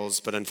scales,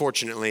 but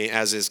unfortunately,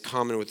 as is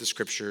common with the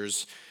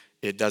scriptures,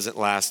 it doesn't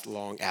last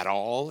long at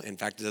all. In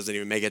fact, it doesn't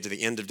even make it to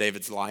the end of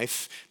David's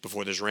life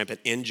before there's rampant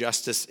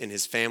injustice in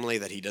his family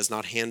that he does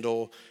not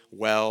handle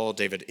well.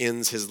 David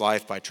ends his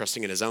life by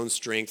trusting in his own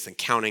strength and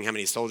counting how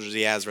many soldiers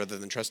he has rather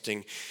than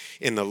trusting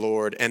in the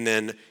Lord. And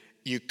then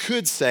you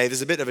could say,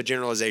 there's a bit of a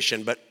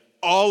generalization, but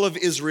all of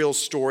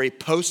Israel's story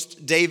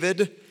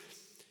post-David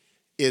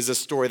is a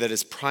story that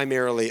is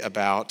primarily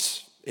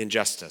about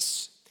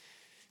injustice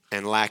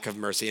and lack of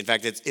mercy. In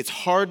fact, it's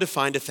hard to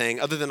find a thing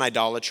other than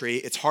idolatry.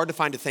 It's hard to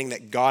find a thing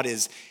that God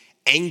is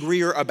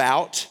angrier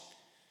about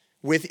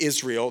with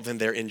Israel than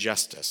their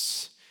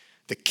injustice.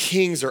 The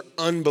kings are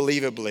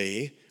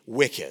unbelievably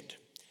wicked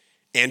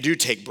and do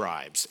take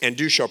bribes and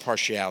do show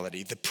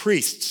partiality. The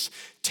priests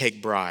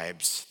take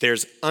bribes.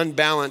 There's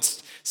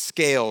unbalanced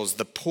scales.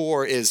 The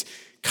poor is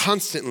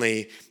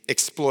constantly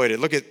exploited.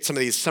 Look at some of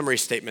these summary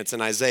statements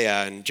in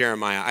Isaiah and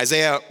Jeremiah.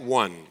 Isaiah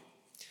 1.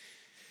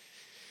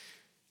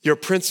 Your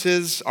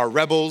princes are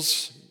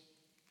rebels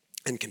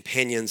and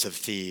companions of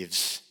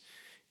thieves.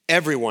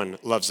 Everyone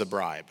loves a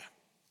bribe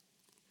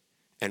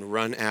and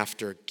run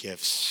after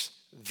gifts.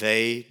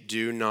 They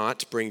do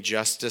not bring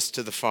justice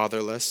to the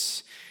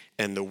fatherless,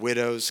 and the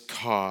widow's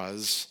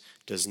cause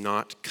does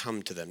not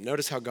come to them.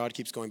 Notice how God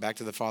keeps going back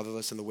to the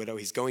fatherless and the widow.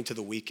 He's going to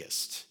the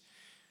weakest.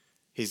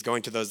 He's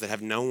going to those that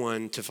have no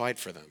one to fight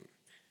for them.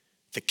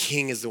 The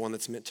king is the one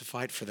that's meant to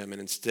fight for them,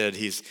 and instead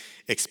he's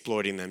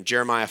exploiting them.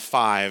 Jeremiah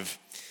 5,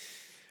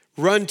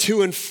 run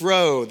to and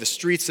fro the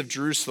streets of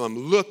Jerusalem.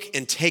 Look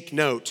and take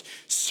note.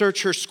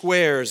 Search her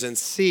squares and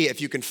see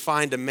if you can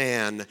find a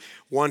man,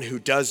 one who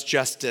does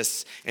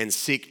justice and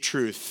seek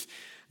truth,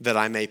 that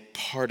I may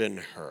pardon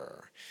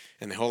her.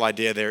 And the whole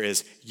idea there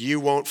is you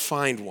won't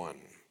find one.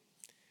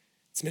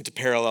 It's meant to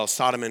parallel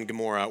Sodom and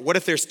Gomorrah. What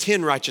if there's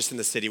 10 righteous in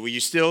the city? Will you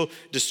still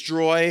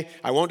destroy?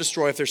 I won't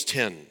destroy if there's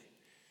 10.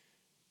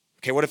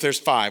 Okay, what if there's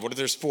 5? What if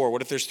there's 4?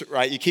 What if there's,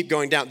 right? You keep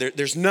going down.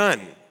 There's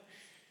none.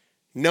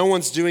 No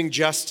one's doing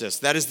justice.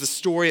 That is the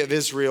story of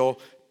Israel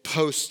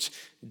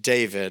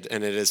post-David,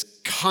 and it is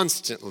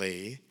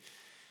constantly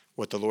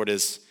what the Lord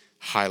is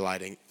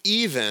highlighting,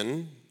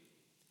 even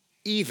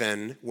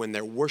when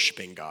they're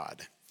worshiping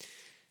God.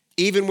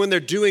 Even when they're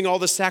doing all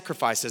the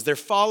sacrifices, they're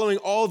following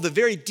all the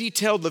very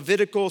detailed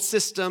Levitical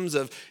systems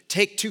of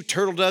take 2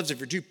 turtle doves if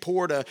you're too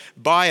poor to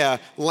buy a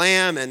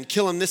lamb and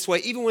kill them this way.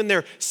 Even when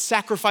they're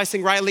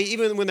sacrificing rightly,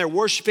 even when they're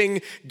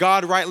worshiping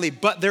God rightly,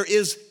 but there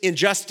is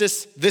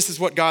injustice. This is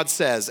what God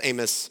says,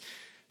 Amos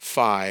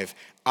 5.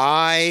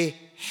 I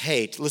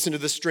hate, listen to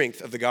the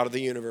strength of the God of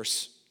the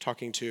universe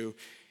talking to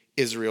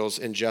Israel's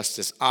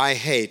injustice.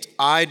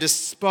 I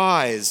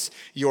despise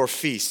your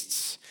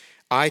feasts.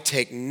 I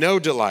take no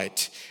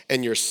delight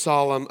in your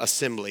solemn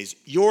assemblies.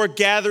 You're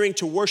gathering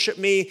to worship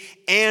me,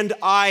 and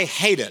I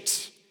hate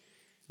it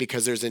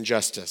because there's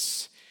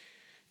injustice.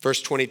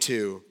 Verse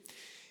 22,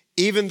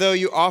 even though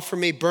you offer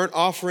me burnt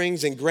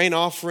offerings and grain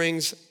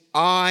offerings,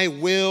 I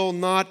will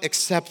not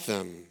accept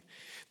them.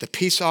 The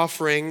peace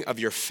offering of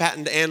your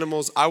fattened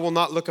animals, I will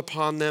not look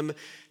upon them.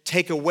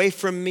 Take away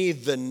from me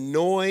the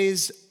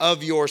noise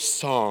of your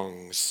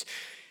songs.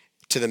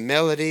 To the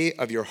melody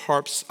of your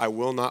harps, I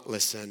will not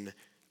listen.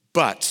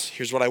 But,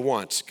 here's what I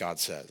want, God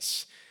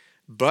says,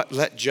 but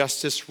let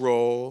justice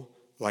roll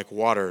like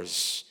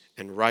waters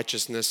and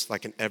righteousness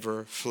like an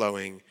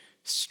ever-flowing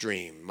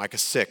stream. Micah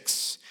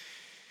 6.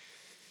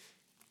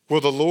 Will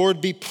the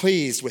Lord be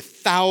pleased with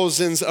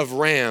thousands of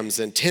rams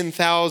and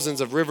 10,000s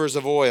of rivers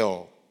of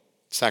oil,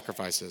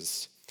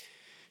 sacrifices?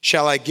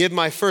 Shall I give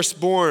my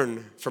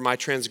firstborn for my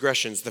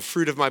transgressions, the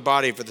fruit of my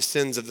body for the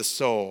sins of the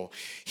soul?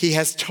 He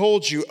has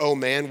told you, O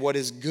man, what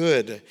is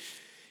good.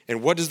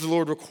 And what does the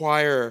Lord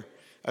require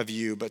of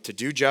you but to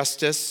do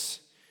justice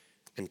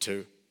and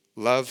to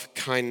love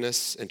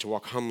kindness and to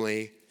walk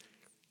humbly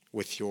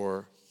with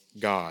your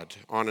God?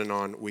 On and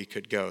on we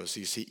could go. So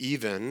you see,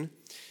 even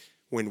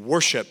when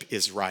worship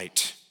is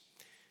right,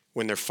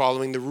 when they're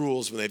following the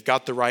rules, when they've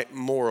got the right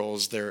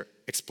morals, they're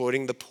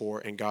exploiting the poor,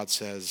 and God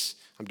says,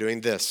 I'm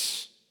doing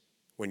this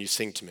when you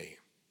sing to me.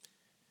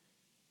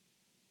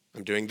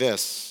 I'm doing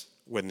this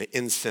when the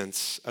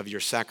incense of your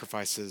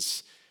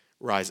sacrifices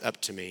rise up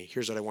to me.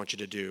 Here's what I want you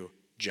to do,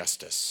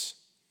 justice.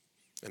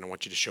 And I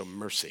want you to show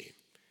mercy,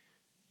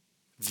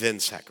 then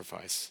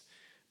sacrifice.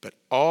 But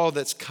all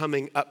that's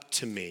coming up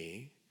to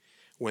me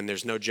when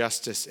there's no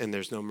justice and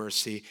there's no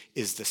mercy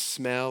is the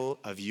smell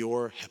of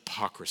your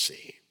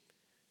hypocrisy.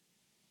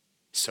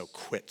 So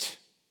quit.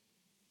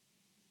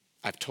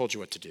 I've told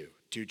you what to do.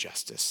 Do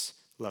justice,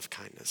 love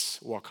kindness,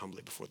 walk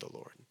humbly before the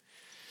Lord.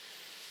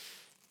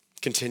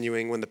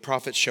 Continuing, when the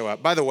prophets show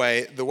up. By the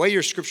way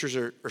your scriptures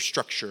are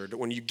structured,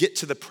 when you get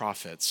to the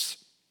prophets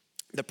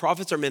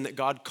are men that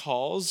God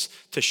calls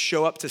to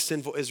show up to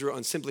sinful Israel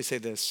and simply say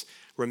this: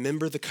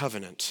 remember the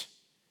covenant.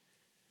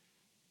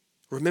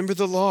 Remember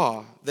the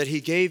law that he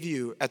gave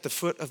you at the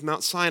foot of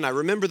Mount Sinai.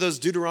 Remember those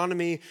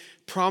Deuteronomy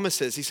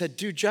promises. He said,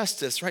 do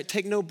justice, right?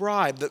 Take no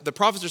bribe. The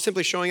prophets are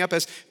simply showing up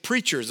as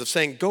preachers of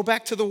saying, go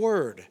back to the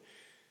word.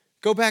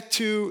 Go back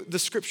to the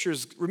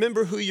scriptures.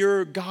 Remember who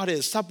your God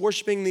is. Stop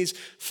worshiping these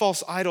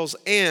false idols.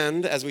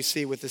 And, as we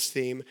see with this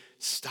theme,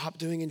 stop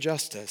doing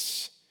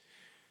injustice.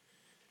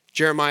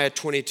 Jeremiah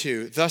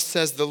 22, thus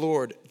says the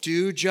Lord,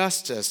 do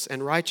justice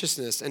and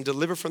righteousness and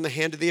deliver from the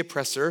hand of the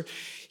oppressor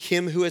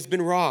him who has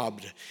been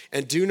robbed,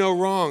 and do no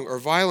wrong or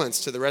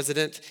violence to the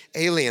resident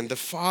alien, the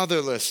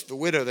fatherless, the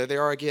widow, there they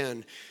are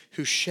again,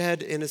 who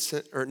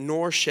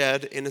nor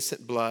shed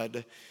innocent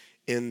blood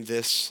in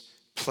this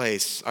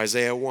place.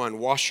 Isaiah 1,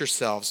 wash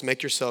yourselves,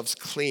 make yourselves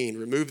clean,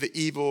 remove the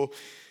evil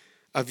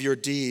of your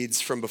deeds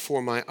from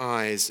before my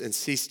eyes and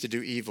cease to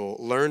do evil.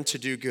 Learn to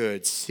do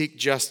good, seek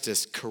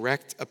justice,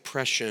 correct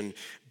oppression,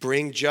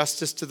 bring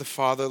justice to the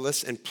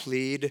fatherless, and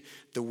plead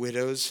the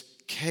widow's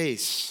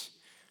case.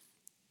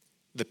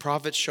 The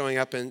prophets showing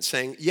up and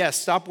saying, yes,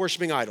 stop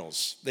worshiping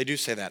idols. They do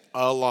say that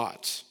a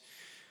lot.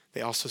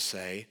 They also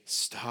say,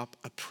 stop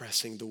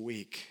oppressing the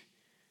weak.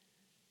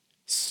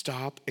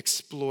 Stop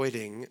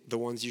exploiting the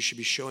ones you should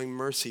be showing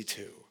mercy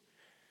to.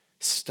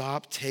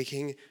 Stop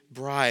taking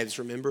bribes.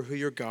 Remember who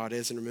your God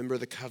is and remember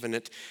the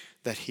covenant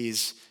that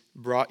he's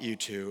brought you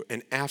to.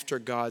 And after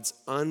God's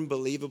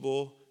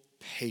unbelievable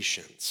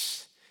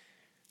patience,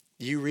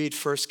 you read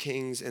 1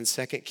 Kings and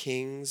 2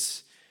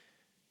 Kings,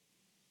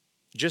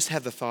 just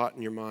have the thought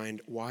in your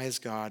mind, why is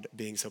God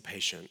being so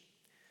patient?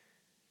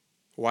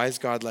 Why is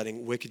God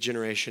letting wicked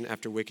generation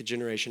after wicked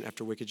generation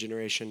after wicked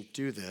generation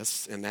do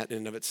this? And that in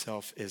and of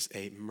itself is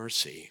a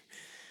mercy.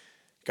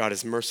 God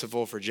is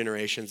merciful for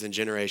generations and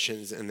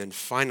generations, and then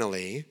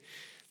finally,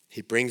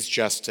 he brings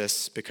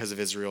justice because of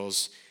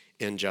Israel's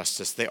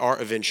injustice. They are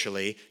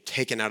eventually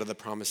taken out of the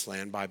promised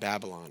land by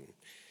Babylon.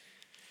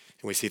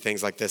 And we see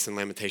things like this in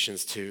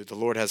Lamentations 2. The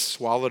Lord has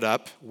swallowed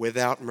up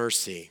without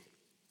mercy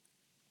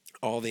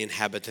all the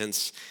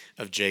inhabitants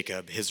of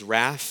Jacob. His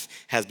wrath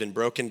has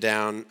broken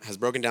down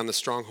the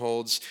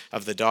strongholds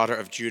of the daughter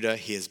of Judah.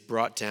 He has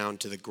brought down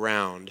to the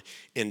ground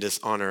in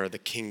dishonor the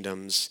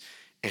kingdoms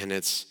and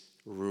its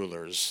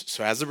rulers.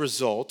 So as a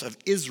result of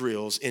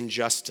Israel's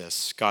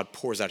injustice, God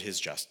pours out his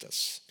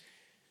justice.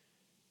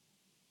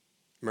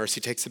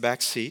 Mercy takes the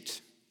back seat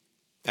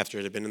after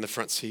it had been in the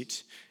front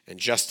seat, and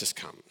justice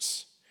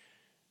comes.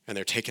 And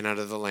they're taken out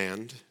of the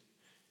land.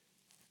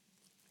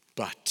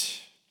 But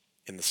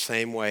in the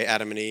same way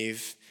Adam and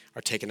Eve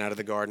are taken out of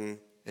the garden,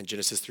 and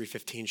Genesis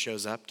 3:15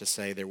 shows up to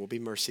say there will be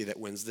mercy that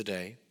wins the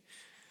day.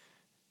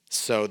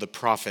 So the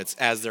prophets,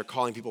 as they're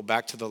calling people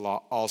back to the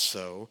law,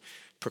 also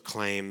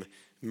proclaim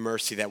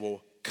mercy that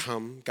will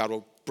come. God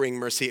will bring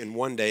mercy, and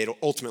one day it'll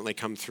ultimately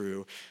come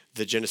through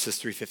the Genesis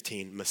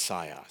 3:15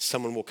 Messiah.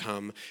 Someone will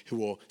come who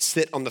will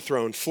sit on the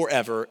throne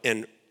forever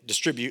and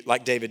distribute,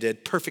 like David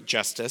did, perfect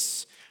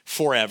justice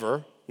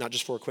forever, not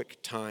just for a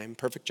quick time,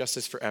 perfect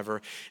justice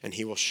forever, and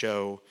he will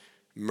show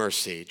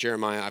mercy.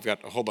 Jeremiah, I've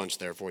got a whole bunch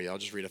there for you. I'll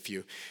just read a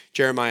few.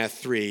 Jeremiah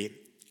 3,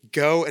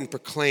 go and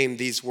proclaim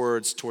these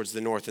words towards the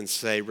north and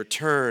say,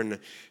 return,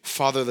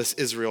 fatherless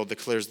Israel,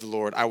 declares the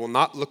Lord. I will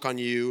not look on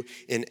you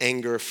in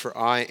anger, for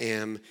I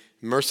am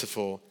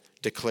merciful,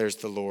 declares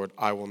the Lord.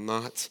 I will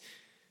not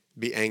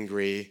be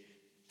angry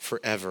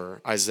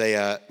forever.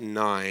 Isaiah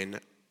 9,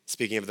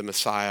 speaking of the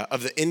Messiah,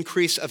 of the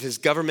increase of his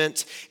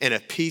government and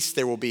of peace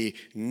there will be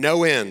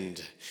no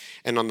end.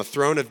 And on the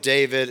throne of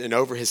David and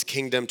over his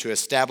kingdom to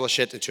establish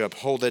it and to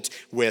uphold it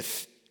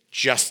with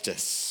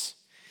justice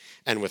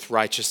and with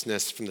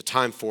righteousness from the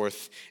time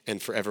forth and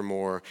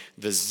forevermore.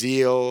 The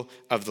zeal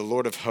of the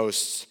Lord of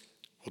hosts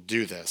will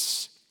do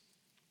this.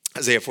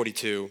 Isaiah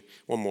 42,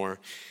 one more.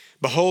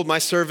 Behold, my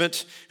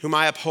servant whom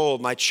I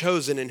uphold, my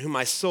chosen in whom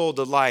my soul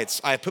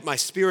delights. I have put my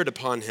spirit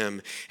upon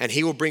him, and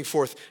he will bring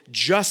forth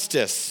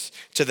justice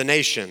to the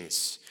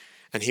nations.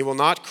 And he will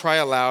not cry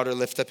aloud or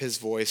lift up his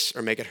voice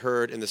or make it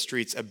heard in the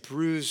streets. A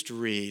bruised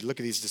reed. Look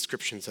at these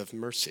descriptions of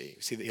mercy.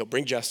 See that he'll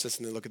bring justice,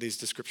 and then look at these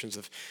descriptions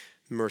of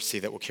mercy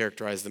that will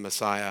characterize the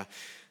Messiah.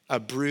 A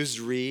bruised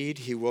reed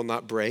he will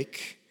not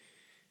break,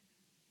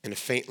 and a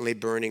faintly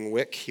burning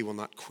wick he will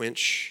not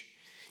quench.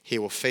 He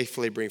will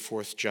faithfully bring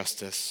forth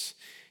justice.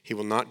 He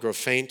will not grow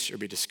faint or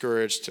be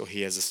discouraged till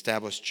he has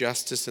established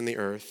justice in the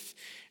earth,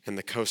 and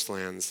the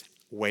coastlands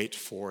wait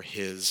for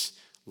his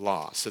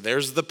law. So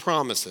there's the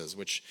promises,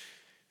 which,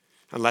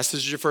 unless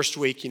this is your first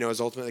week, is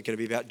ultimately going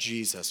to be about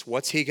Jesus.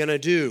 What's he going to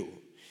do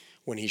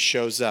when he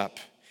shows up?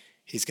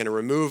 He's going to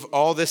remove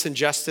all this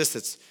injustice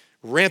that's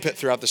rampant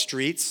throughout the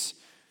streets,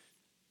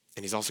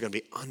 and he's also going to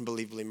be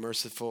unbelievably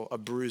merciful. A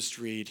bruised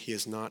reed he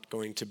is not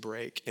going to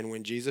break. And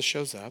when Jesus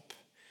shows up,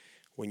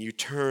 when you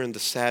turn the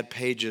sad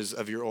pages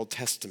of your Old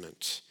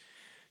Testament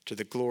to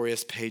the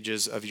glorious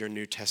pages of your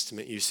New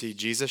Testament, you see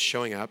Jesus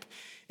showing up,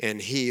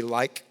 and he,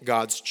 like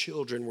God's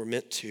children were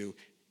meant to,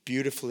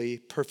 beautifully,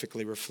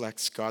 perfectly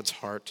reflects God's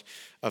heart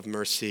of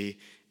mercy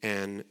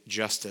and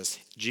justice.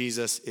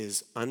 Jesus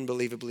is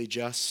unbelievably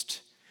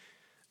just.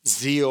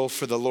 Zeal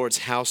for the Lord's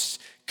house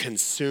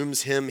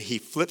consumes him. He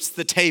flips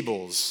the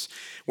tables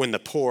when the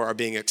poor are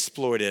being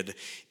exploited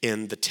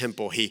in the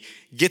temple. He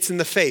gets in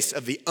the face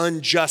of the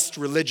unjust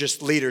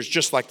religious leaders,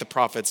 just like the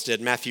prophets did.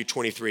 Matthew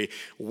 23,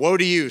 woe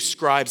to you,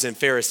 scribes and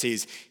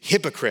Pharisees,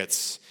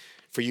 hypocrites,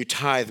 for you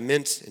tithe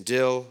mint and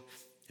dill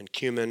and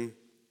cumin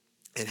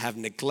and have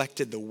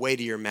neglected the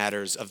weightier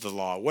matters of the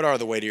law. What are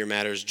the weightier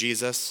matters,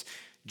 Jesus?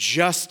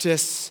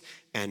 Justice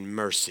and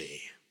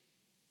mercy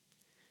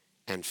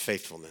and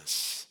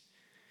faithfulness.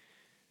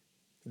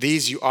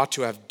 These you ought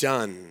to have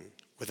done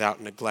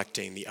without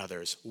neglecting the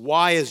others.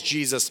 Why is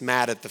Jesus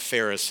mad at the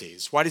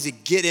Pharisees? Why does he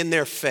get in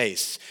their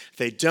face?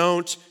 They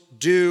don't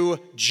do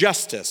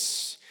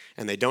justice,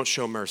 and they don't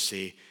show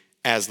mercy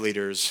as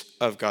leaders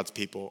of God's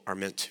people are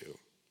meant to.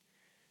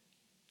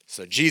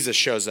 So Jesus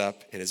shows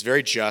up and is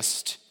very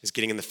just, is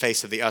getting in the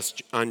face of the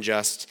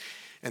unjust.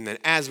 And then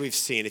as we've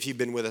seen, if you've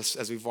been with us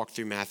as we've walked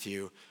through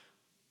Matthew,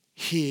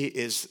 he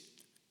is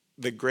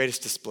the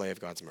greatest display of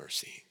God's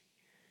mercy.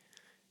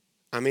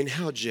 I mean,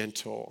 how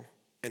gentle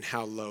and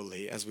how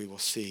lowly, as we will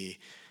see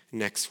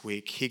next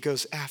week. He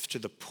goes after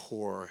the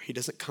poor. He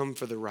doesn't come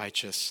for the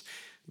righteous,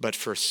 but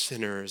for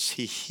sinners.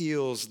 He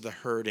heals the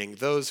hurting,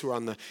 those who are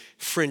on the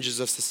fringes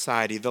of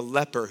society, the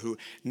leper who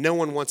no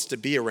one wants to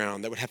be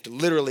around, that would have to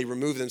literally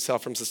remove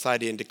themselves from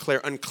society and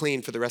declare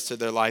unclean for the rest of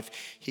their life.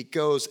 He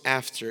goes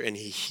after and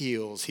he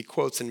heals. He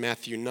quotes in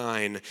Matthew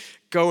 9,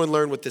 go and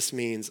learn what this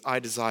means. I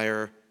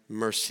desire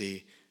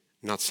mercy,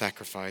 not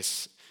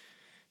sacrifice.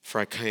 For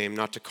I came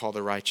not to call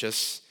the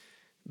righteous,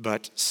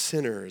 but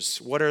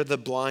sinners. What are the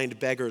blind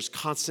beggars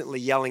constantly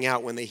yelling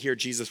out when they hear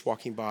Jesus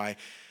walking by?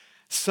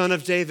 Son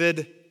of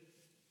David,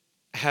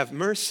 have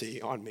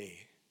mercy on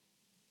me.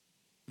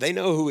 They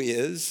know who he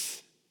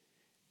is.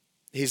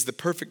 He's the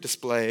perfect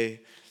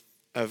display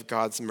of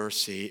God's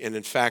mercy. And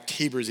in fact,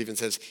 Hebrews even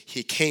says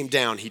he came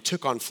down, he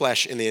took on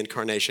flesh in the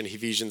incarnation,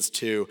 Ephesians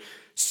 2,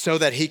 so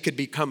that he could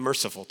become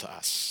merciful to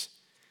us.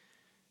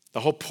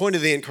 The whole point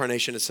of the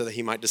incarnation is so that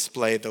he might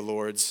display the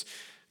Lord's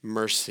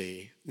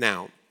mercy.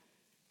 Now,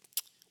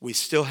 we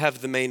still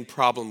have the main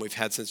problem we've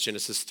had since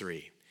Genesis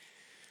 3.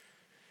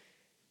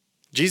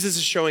 Jesus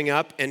is showing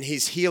up and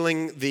he's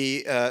healing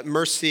the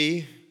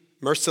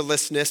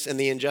mercilessness, and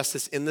the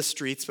injustice in the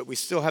streets, but we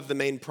still have the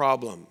main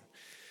problem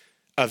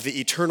of the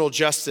eternal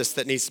justice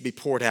that needs to be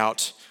poured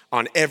out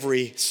on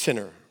every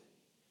sinner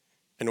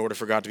in order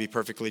for God to be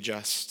perfectly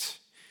just.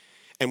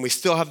 And we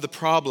still have the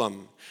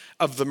problem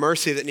of the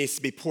mercy that needs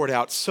to be poured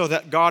out so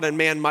that God and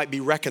man might be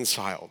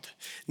reconciled.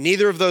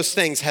 Neither of those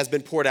things has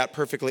been poured out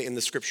perfectly in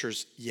the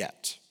scriptures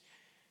yet.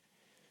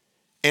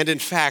 And in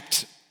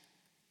fact,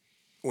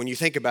 when you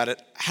think about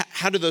it,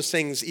 how do those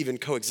things even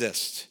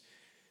coexist?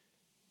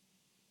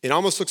 It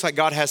almost looks like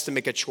God has to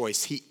make a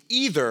choice. He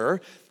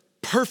either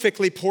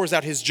perfectly pours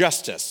out his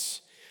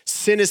justice.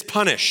 Sin is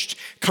punished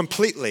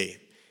completely.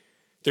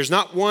 There's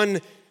not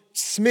one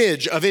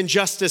smidge of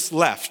injustice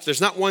left. There's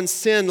not one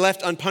sin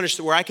left unpunished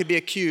where I could be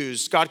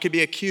accused, God could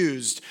be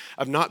accused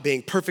of not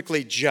being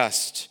perfectly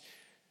just.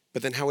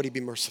 But then how would he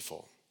be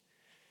merciful?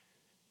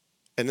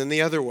 And then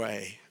the other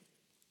way,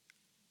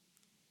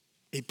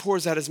 he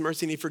pours out his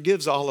mercy and he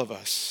forgives all of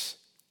us.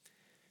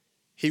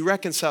 He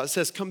reconciles, it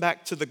says, come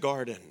back to the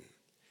garden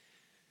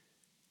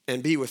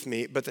and be with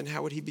me. But then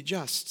how would he be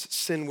just?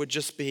 Sin would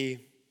just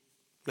be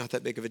not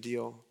that big of a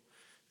deal,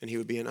 and he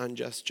would be an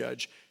unjust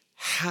judge.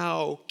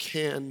 How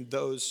can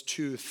those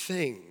two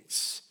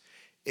things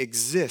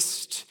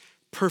exist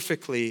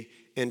perfectly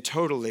and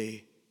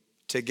totally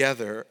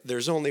together?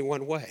 There's only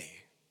one way.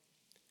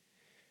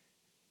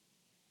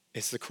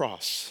 It's the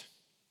cross.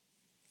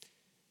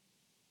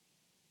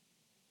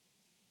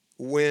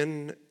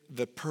 When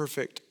the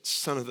perfect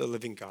Son of the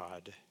living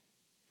God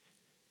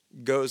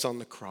goes on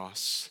the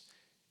cross,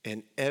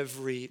 and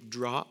every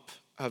drop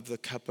of the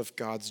cup of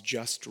God's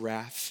just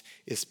wrath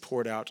is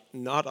poured out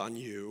not on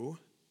you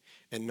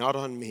and not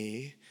on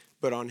me,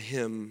 but on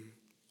him,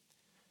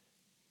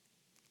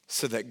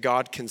 so that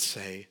God can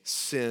say,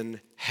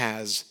 sin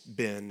has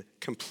been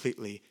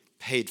completely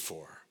paid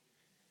for.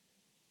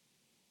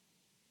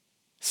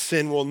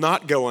 Sin will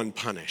not go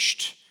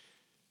unpunished.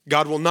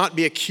 God will not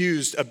be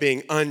accused of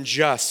being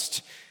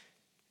unjust,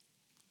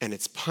 and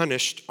it's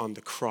punished on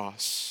the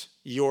cross.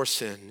 Your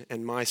sin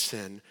and my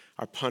sin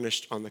are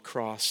punished on the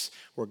cross,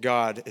 where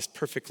God is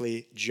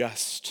perfectly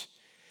just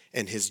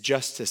and his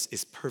justice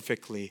is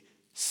perfectly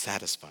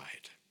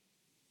satisfied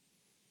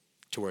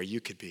to where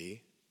you could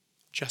be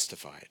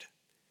justified.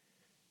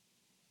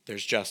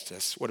 There's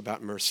justice. What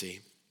about mercy?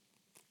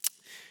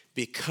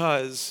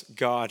 Because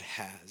God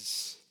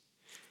has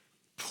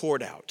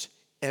poured out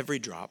every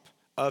drop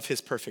of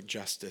his perfect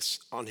justice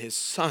on his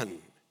Son,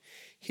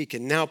 he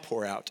can now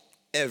pour out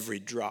every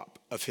drop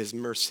of his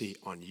mercy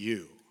on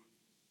you.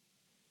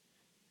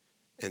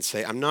 And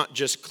say, I'm not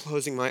just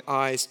closing my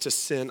eyes to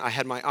sin. I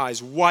had my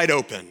eyes wide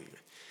open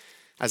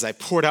as I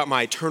poured out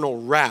my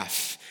eternal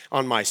wrath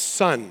on my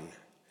Son.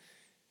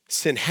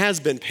 Sin has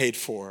been paid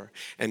for,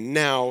 and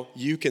now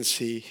you can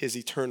see his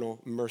eternal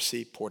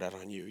mercy poured out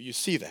on you. You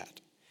see that?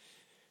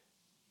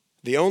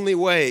 The only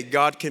way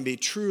God can be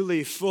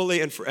truly,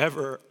 fully, and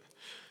forever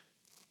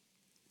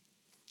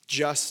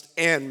just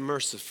and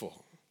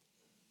merciful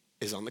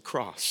is on the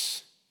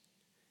cross.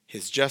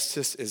 His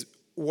justice is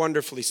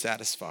wonderfully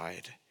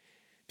satisfied,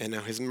 and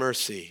now his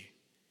mercy,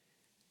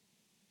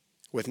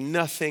 with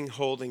nothing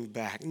holding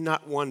back,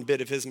 not one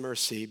bit of his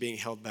mercy being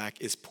held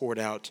back, is poured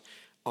out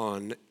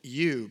on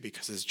you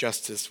because his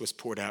justice was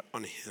poured out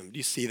on him. Do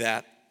you see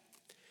that?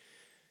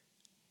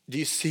 Do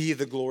you see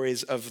the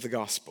glories of the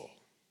gospel?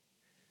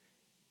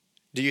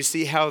 Do you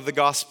see how the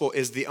gospel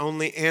is the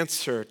only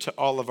answer to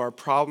all of our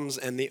problems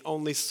and the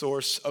only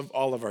source of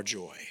all of our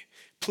joy?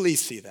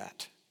 Please see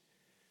that.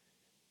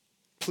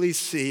 Please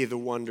see the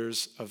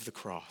wonders of the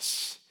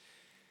cross.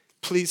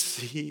 Please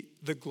see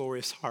the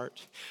glorious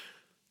heart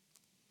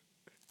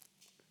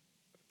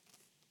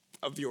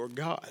of your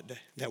God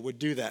that would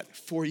do that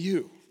for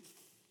you.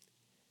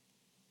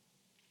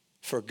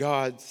 For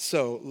God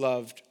so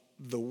loved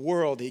the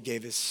world, he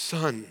gave his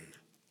Son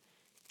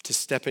to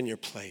step in your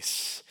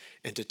place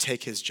and to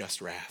take his just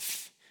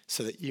wrath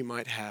so that you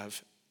might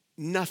have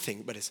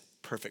nothing but his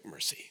perfect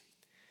mercy.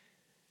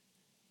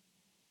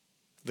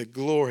 The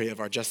glory of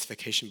our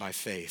justification by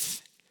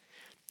faith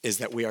is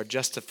that we are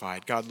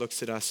justified. God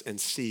looks at us and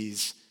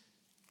sees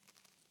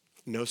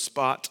no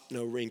spot,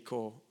 no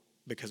wrinkle,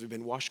 because we've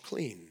been washed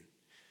clean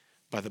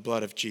by the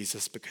blood of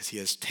Jesus, because he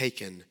has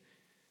taken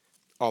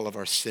all of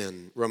our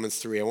sin. Romans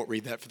 3, I won't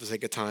read that for the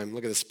sake of time.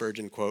 Look at the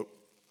Spurgeon quote.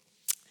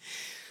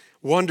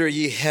 Wonder,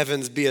 ye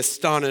heavens, be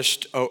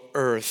astonished, O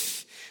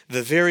earth,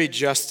 The very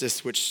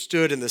justice which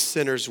stood in the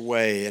sinner's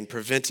way and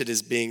prevented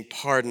his being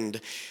pardoned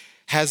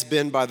has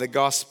been by the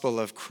gospel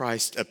of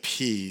Christ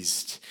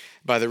appeased.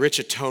 By the rich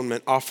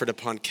atonement offered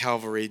upon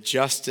Calvary,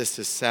 justice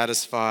is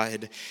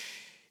satisfied.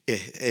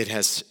 It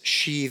has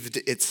sheathed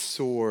its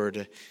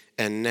sword,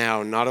 and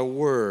now not a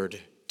word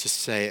to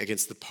say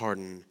against the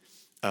pardon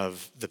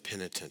of the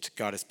penitent.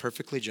 God is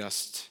perfectly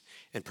just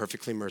and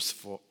perfectly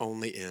merciful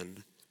only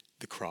in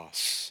the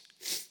cross.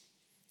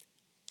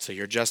 So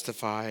you're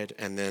justified,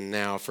 and then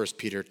now 1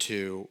 Peter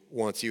 2,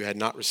 once you had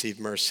not received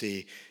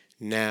mercy,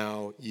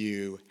 now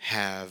you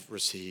have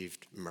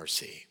received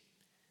mercy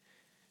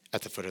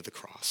at the foot of the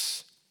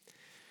cross.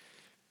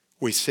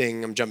 We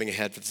sing, I'm jumping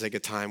ahead for the sake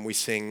of time, we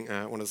sing,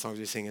 one of the songs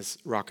we sing is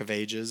Rock of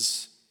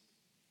Ages.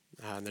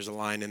 And there's a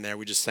line in there,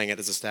 we just sang it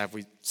as a staff.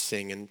 We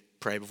sing and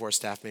pray before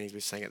staff meetings. We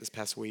sang it this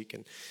past week.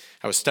 And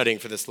I was studying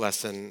for this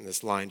lesson.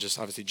 This line just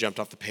obviously jumped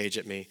off the page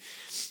at me.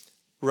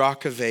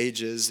 Rock of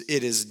Ages,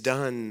 it is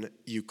done,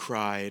 you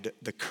cried,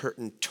 the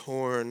curtain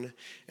torn,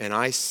 and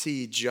I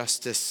see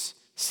justice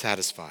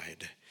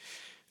satisfied.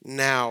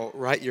 Now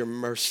write your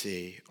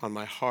mercy on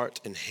my heart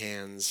and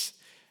hands.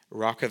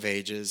 Rock of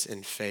Ages,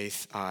 in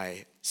faith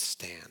I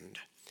stand.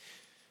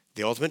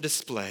 The ultimate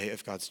display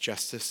of God's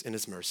justice and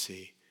his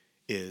mercy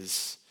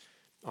is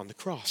on the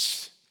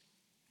cross.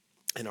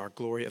 And our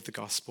glory of the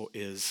gospel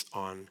is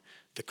on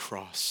the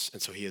cross.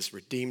 And so he has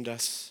redeemed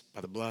us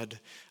by the blood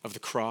of the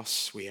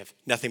cross. We have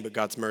nothing but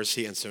God's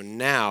mercy. And so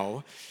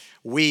now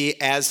we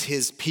as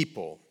his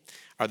people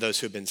are those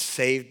who have been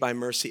saved by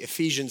mercy.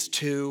 Ephesians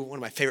 2, one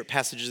of my favorite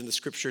passages in the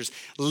scriptures,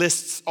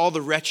 lists all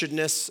the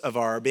wretchedness of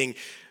our being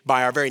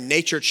by our very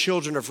nature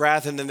children of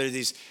wrath. And then there are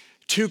these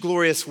two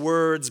glorious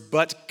words,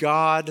 but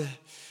God,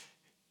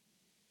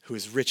 who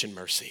is rich in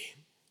mercy,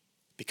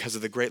 because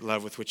of the great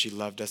love with which he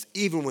loved us,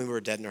 even when we were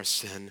dead in our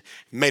sin,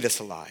 made us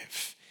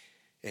alive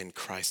in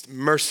Christ.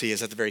 Mercy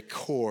is at the very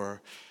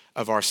core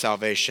of our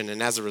salvation,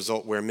 and as a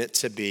result, we're meant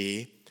to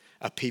be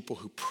a people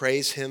who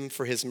praise him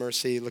for his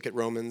mercy. Look at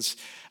Romans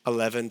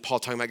 11, Paul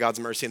talking about God's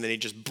mercy, and then he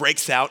just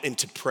breaks out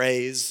into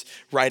praise,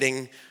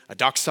 writing a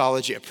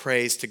doxology, a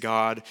praise to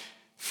God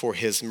for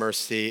his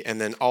mercy. And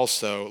then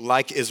also,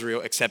 like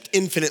Israel, except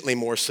infinitely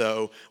more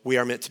so, we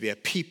are meant to be a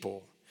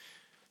people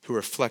who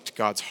reflect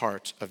God's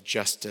heart of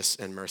justice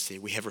and mercy.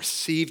 We have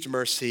received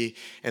mercy,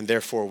 and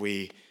therefore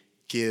we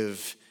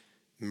give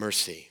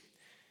mercy.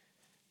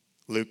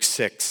 Luke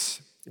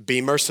 6, be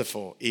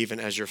merciful, even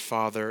as your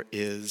Father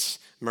is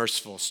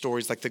merciful.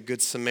 Stories like the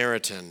Good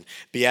Samaritan,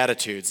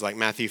 Beatitudes like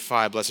Matthew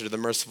 5, blessed are the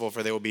merciful,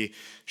 for they will be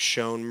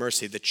shown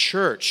mercy. The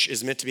church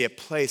is meant to be a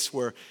place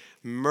where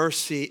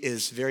mercy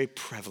is very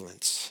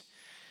prevalent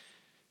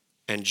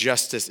and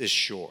justice is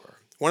sure.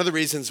 One of the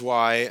reasons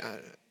why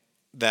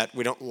that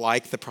we don't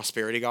like the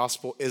prosperity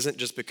gospel isn't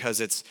just because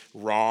it's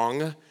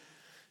wrong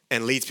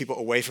and leads people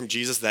away from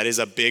Jesus. That is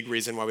a big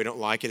reason why we don't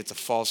like it. It's a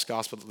false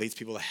gospel that leads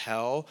people to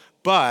hell.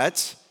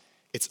 But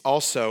it's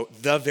also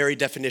the very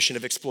definition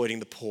of exploiting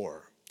the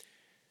poor.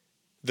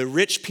 The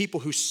rich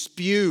people who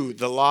spew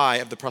the lie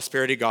of the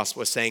prosperity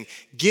gospel is saying,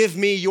 give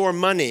me your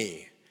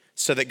money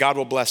so that God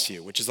will bless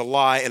you, which is a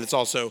lie, and it's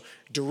also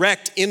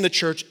direct in the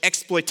church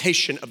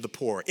exploitation of the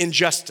poor,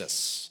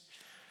 injustice.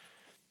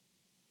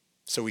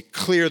 So we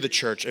clear the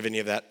church of any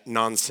of that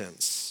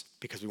nonsense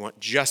because we want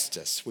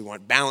justice. We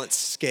want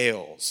balanced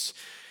scales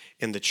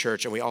in the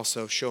church, and we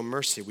also show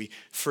mercy. We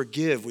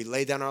forgive. We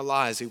lay down our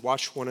lives. We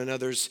wash one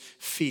another's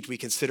feet. We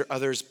consider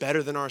others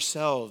better than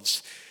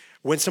ourselves.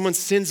 When someone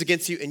sins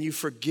against you and you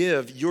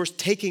forgive, you're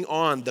taking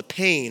on the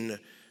pain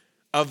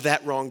of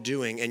that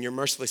wrongdoing, and you're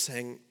mercifully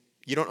saying,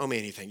 you don't owe me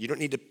anything. You don't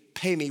need to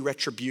pay me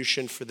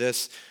retribution for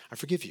this. I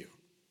forgive you.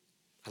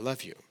 I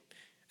love you.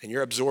 And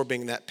you're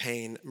absorbing that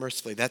pain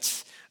mercifully.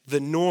 That's the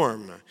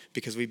norm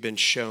because we've been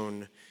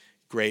shown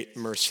great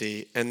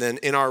mercy. And then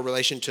in our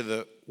relation to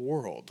the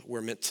world,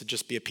 we're meant to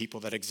just be a people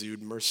that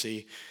exude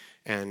mercy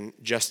and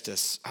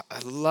justice.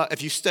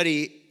 If you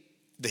study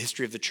the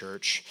history of the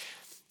church,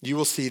 you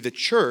will see the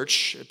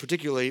church,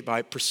 particularly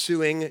by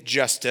pursuing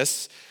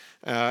justice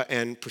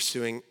and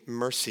pursuing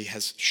mercy,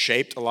 has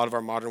shaped a lot of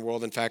our modern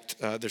world. In fact,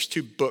 there's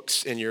two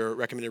books in your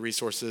recommended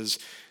resources,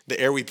 The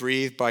Air We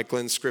Breathe by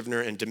Glenn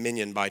Scrivener and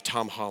Dominion by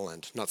Tom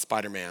Holland, not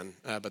Spider-Man,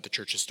 but the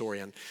church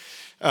historian.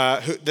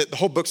 The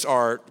whole books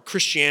are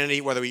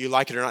Christianity, whether you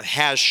like it or not,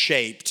 has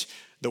shaped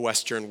the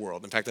Western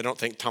world. In fact, I don't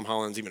think Tom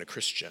Holland's even a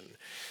Christian,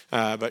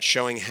 but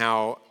showing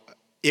how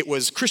it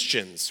was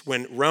Christians.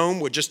 When Rome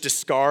would just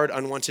discard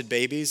unwanted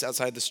babies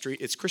outside the street,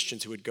 it's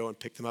Christians who would go and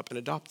pick them up and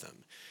adopt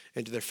them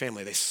into their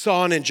family. They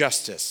saw an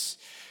injustice,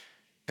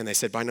 and they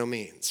said, by no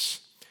means.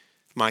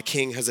 My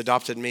king has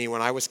adopted me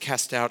when I was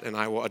cast out, and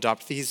I will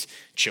adopt these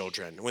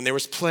children. When there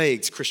was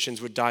plagues,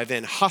 Christians would dive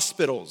in.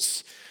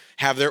 Hospitals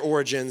have their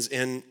origins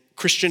in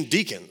Christian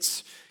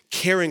deacons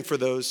caring for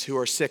those who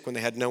are sick when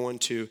they had no one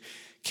to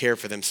care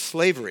for them.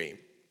 Slavery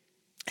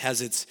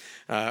has its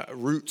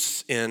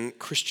roots in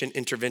Christian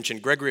intervention.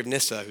 Gregory of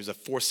Nyssa, who's a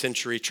 4th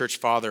century church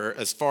father,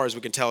 as far as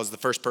we can tell, is the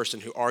first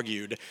person who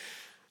argued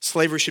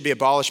slavery should be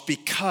abolished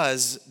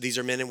because these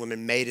are men and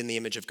women made in the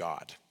image of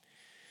God.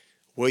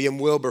 William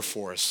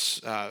Wilberforce,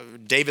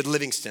 David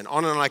Livingston,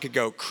 on and on I could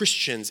go.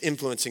 Christians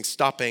influencing,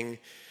 stopping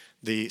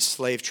the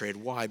slave trade.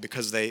 Why?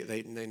 Because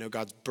they know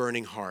God's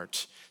burning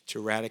heart to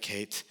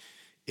eradicate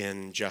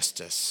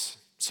injustice.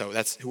 So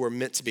that's who we're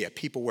meant to be, a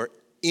people where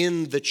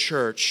in the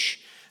church,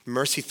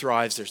 mercy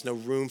thrives, there's no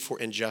room for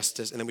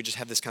injustice, and then we just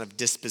have this kind of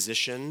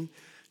disposition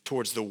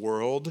towards the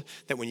world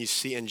that when you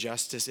see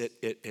injustice,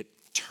 it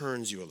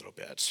turns you a little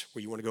bit,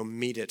 where you want to go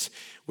meet it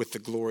with the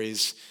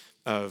glories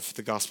of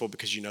the gospel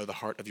because you know the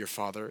heart of your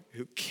Father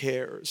who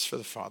cares for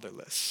the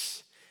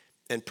fatherless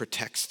and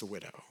protects the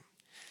widow.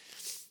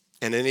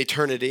 And in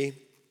eternity,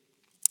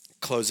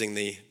 closing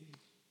the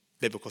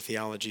biblical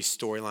theology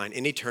storyline,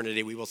 in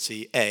eternity we will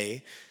see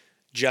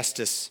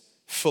justice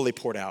fully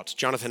poured out.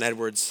 Jonathan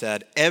Edwards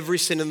said, every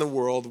sin in the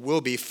world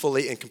will be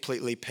fully and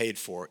completely paid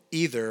for,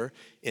 either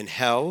in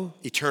hell,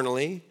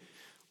 eternally,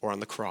 or on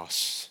the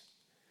cross.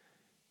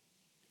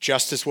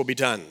 Justice will be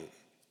done,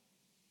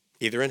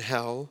 either in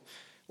hell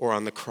or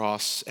on the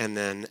cross, and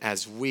then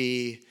as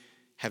we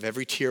have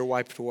every tear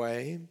wiped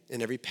away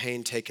and every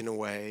pain taken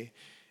away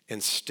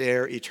and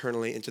stare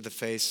eternally into the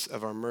face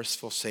of our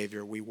merciful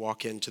Savior, we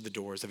walk into the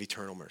doors of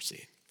eternal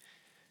mercy,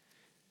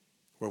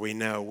 where we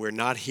know we're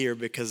not here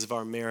because of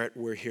our merit,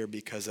 we're here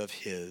because of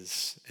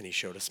His, and He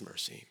showed us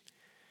mercy.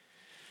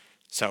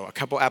 So a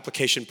couple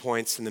application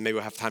points, and then maybe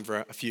we'll have time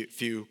for a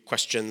few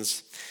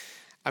questions.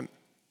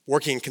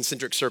 Working in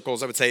concentric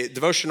circles, I would say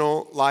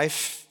devotional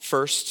life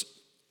first,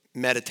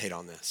 meditate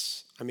on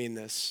this. I mean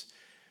this.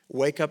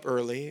 Wake up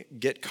early,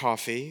 get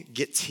coffee,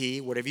 get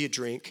tea, whatever you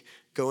drink,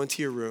 go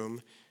into your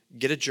room,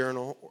 get a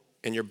journal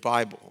and your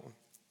Bible,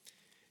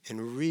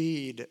 and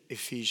read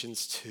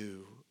Ephesians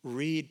 2.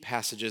 Read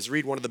passages.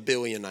 Read one of the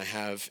billion I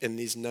have in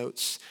these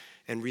notes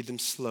and read them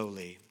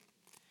slowly.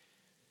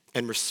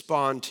 And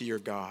respond to your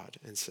God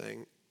and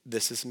saying,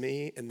 this is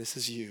me and this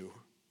is you.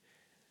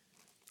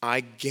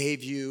 I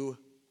gave you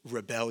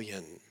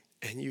rebellion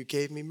and you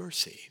gave me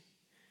mercy.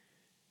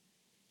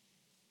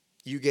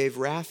 You gave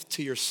wrath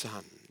to your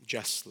Son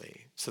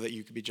justly so that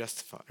you could be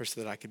justified, or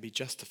so that I could be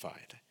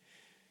justified.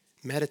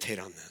 Meditate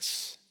on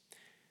this.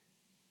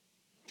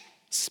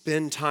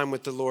 Spend time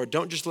with the Lord.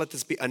 Don't just let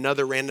this be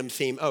another random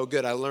theme. Oh,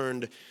 good, I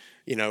learned,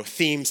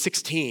 theme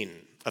 16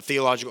 of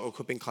theological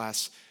equipping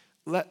class.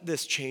 Let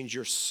this change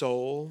your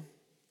soul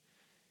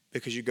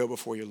because you go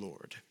before your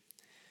Lord.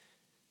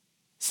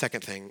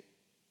 Second thing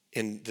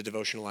in the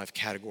devotional life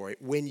category,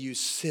 when you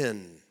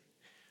sin,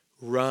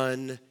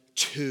 run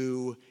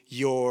to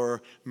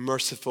your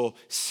merciful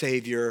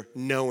Savior,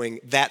 knowing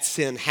that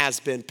sin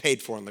has been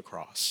paid for on the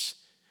cross.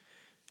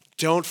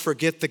 Don't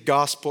forget the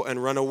gospel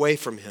and run away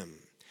from Him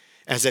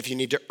as if you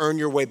need to earn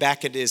your way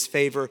back into His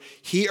favor.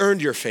 He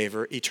earned your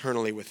favor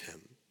eternally with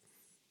Him.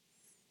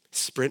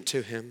 Sprint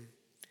to Him.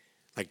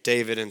 Like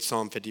David in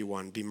Psalm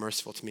 51, be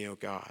merciful to me, O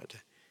God,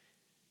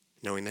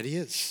 knowing that He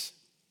is.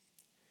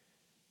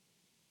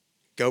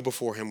 Go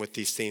before Him with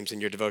these themes in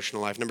your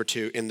devotional life. Number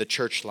 2, in the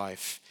church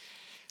life,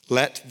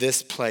 let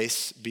this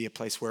place be a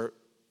place where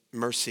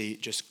mercy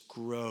just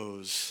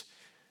grows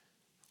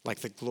like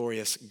the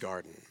glorious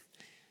garden.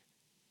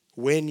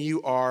 When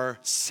you are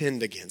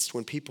sinned against,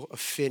 when people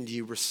offend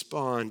you,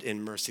 respond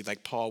in mercy.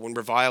 Like Paul, when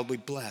reviled, we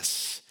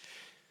bless.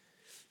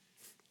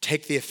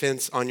 Take the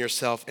offense on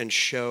yourself and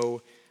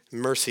show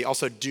mercy.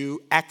 Also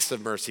do acts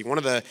of mercy. One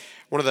of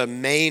the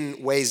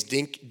main ways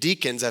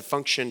deacons have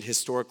functioned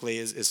historically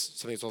is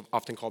something that's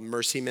often called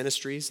mercy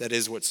ministries. That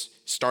is what's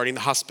starting the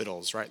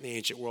hospitals, right, in the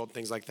ancient world,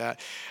 things like that.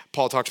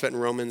 Paul talks about in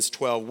Romans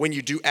 12, when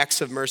you do acts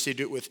of mercy,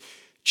 do it with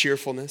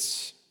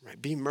cheerfulness, right?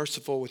 Be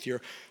merciful with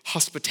your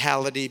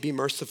hospitality. Be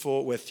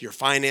merciful with your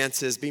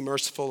finances. Be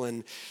merciful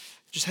in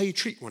just how you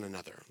treat one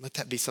another. Let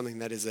that be something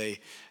that is a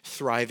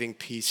thriving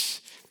piece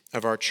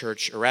of our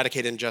church.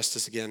 Eradicate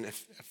injustice. Again,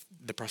 if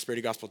the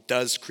prosperity gospel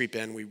does creep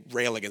in, we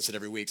rail against it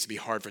every week, so it'd be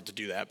hard for it to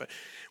do that. But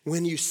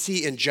when you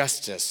see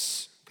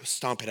injustice, go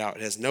stomp it out.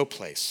 It has no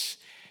place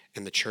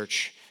in the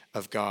church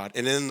of God.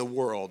 And in the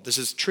world, this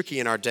is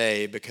tricky in our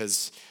day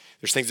because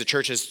there's things the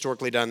church has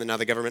historically done that now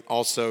the government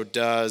also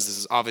does. This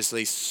is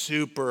obviously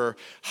super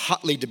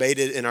hotly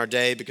debated in our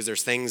day because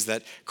there's things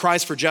that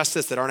cries for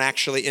justice that aren't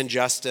actually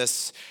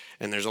injustice.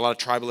 And there's a lot of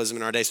tribalism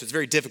in our day, so it's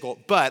very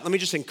difficult. But let me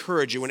just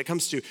encourage you when it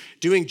comes to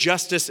doing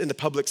justice in the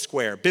public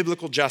square,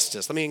 biblical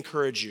justice, let me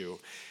encourage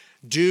you.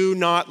 Do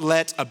not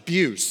let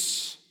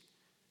abuse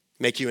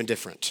make you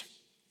indifferent.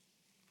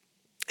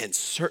 And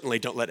certainly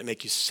don't let it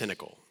make you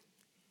cynical.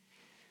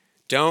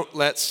 Don't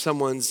let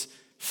someone's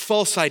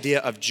false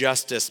idea of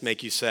justice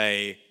make you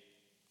say,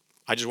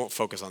 I just won't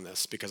focus on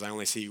this because I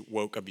only see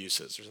woke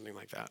abuses or something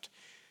like that.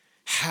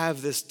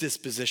 Have this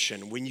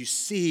disposition. When you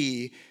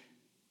see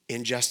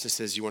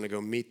injustices, you want to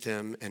go meet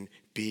them and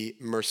be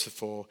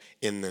merciful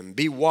in them.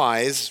 Be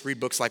wise.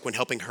 Read books like When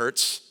Helping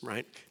Hurts,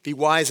 right? Be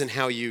wise in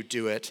how you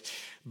do it.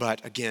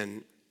 But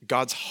again,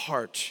 God's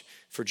heart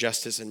for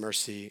justice and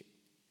mercy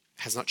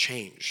has not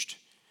changed.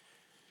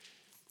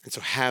 And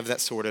so have that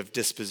sort of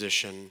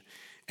disposition.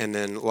 And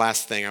then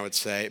last thing I would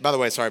say, by the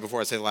way, sorry,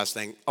 before I say the last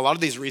thing, a lot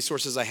of these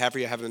resources I have for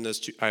you,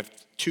 I have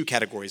two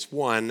categories.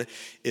 One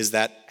is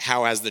that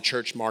how has the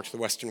church marked the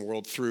Western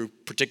world through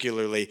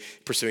particularly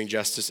pursuing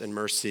justice and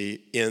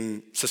mercy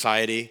in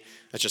society.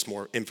 That's just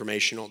more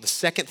informational. The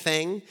second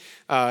thing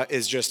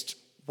is just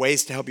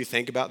ways to help you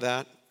think about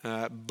that.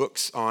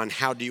 Books on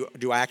how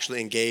do I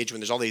actually engage when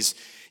there's all these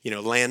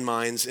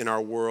landmines in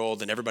our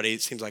world, and everybody,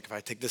 it seems like if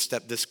I take this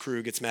step, this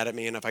crew gets mad at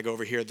me, and if I go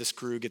over here, this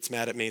crew gets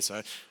mad at me, so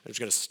I'm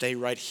just going to stay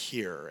right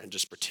here and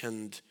just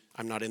pretend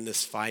I'm not in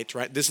this fight,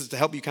 right? This is to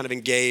help you kind of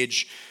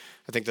engage.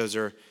 I think those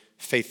are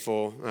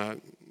faithful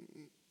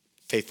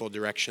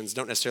directions.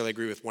 Don't necessarily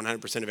agree with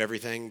 100% of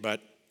everything,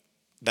 but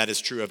that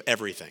is true of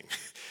everything.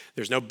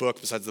 There's no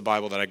book besides the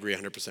Bible that I agree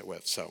 100%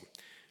 with, so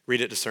read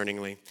it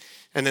discerningly.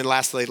 And then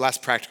lastly,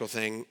 last practical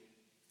thing,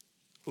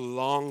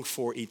 long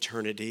for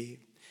eternity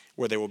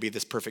where there will be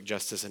this perfect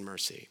justice and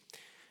mercy.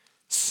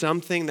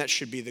 Something that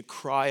should be the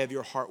cry of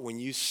your heart when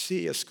you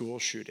see a school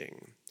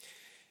shooting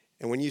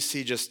and when you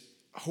see just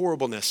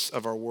horribleness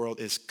of our world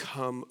is,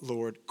 come,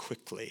 Lord,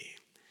 quickly.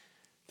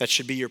 That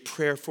should be your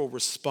prayerful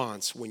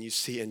response when you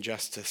see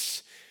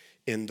injustice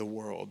in the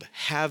world.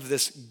 Have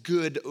this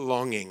good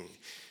longing.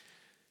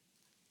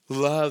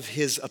 Love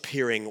his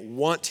appearing.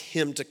 Want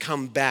him to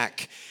come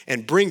back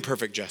and bring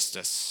perfect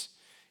justice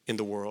in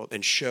the world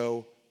and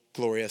show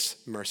glorious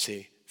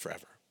mercy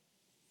forever.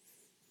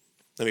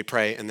 Let me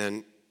pray, and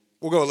then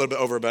we'll go a little bit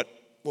over, but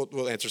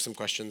we'll answer some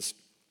questions.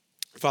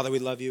 Father, we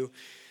love you.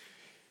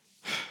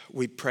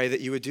 We pray that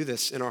you would do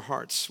this in our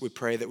hearts. We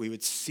pray that we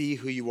would see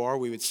who you are,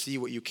 we would see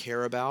what you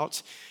care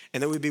about,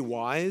 and that we'd be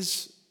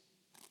wise.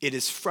 It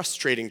is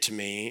frustrating to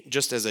me,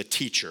 just as a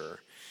teacher,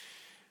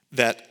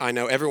 that I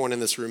know everyone in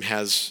this room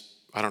has,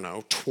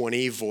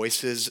 20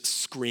 voices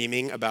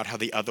screaming about how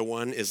the other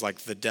one is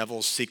like the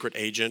devil's secret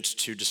agent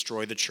to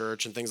destroy the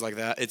church and things like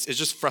that. It's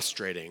just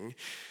frustrating,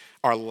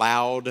 our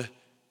loud,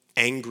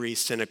 angry,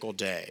 cynical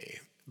day.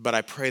 But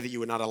I pray that you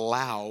would not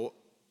allow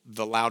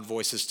the loud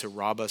voices to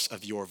rob us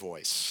of your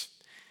voice,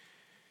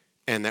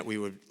 and that we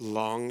would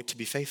long to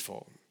be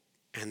faithful,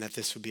 and that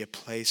this would be a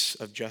place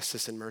of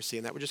justice and mercy,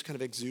 and that would just kind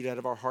of exude out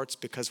of our hearts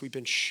because we've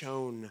been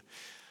shown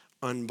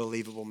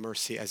unbelievable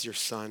mercy as your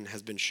Son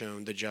has been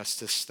shown the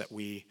justice that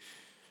we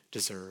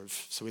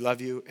deserve. So we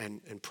love you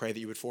and pray that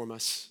you would form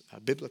us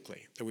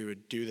biblically, that we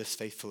would do this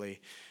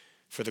faithfully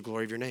for the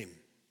glory of your name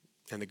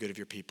and the good of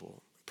your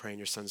people. Pray in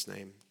your Son's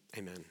name.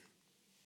 Amen.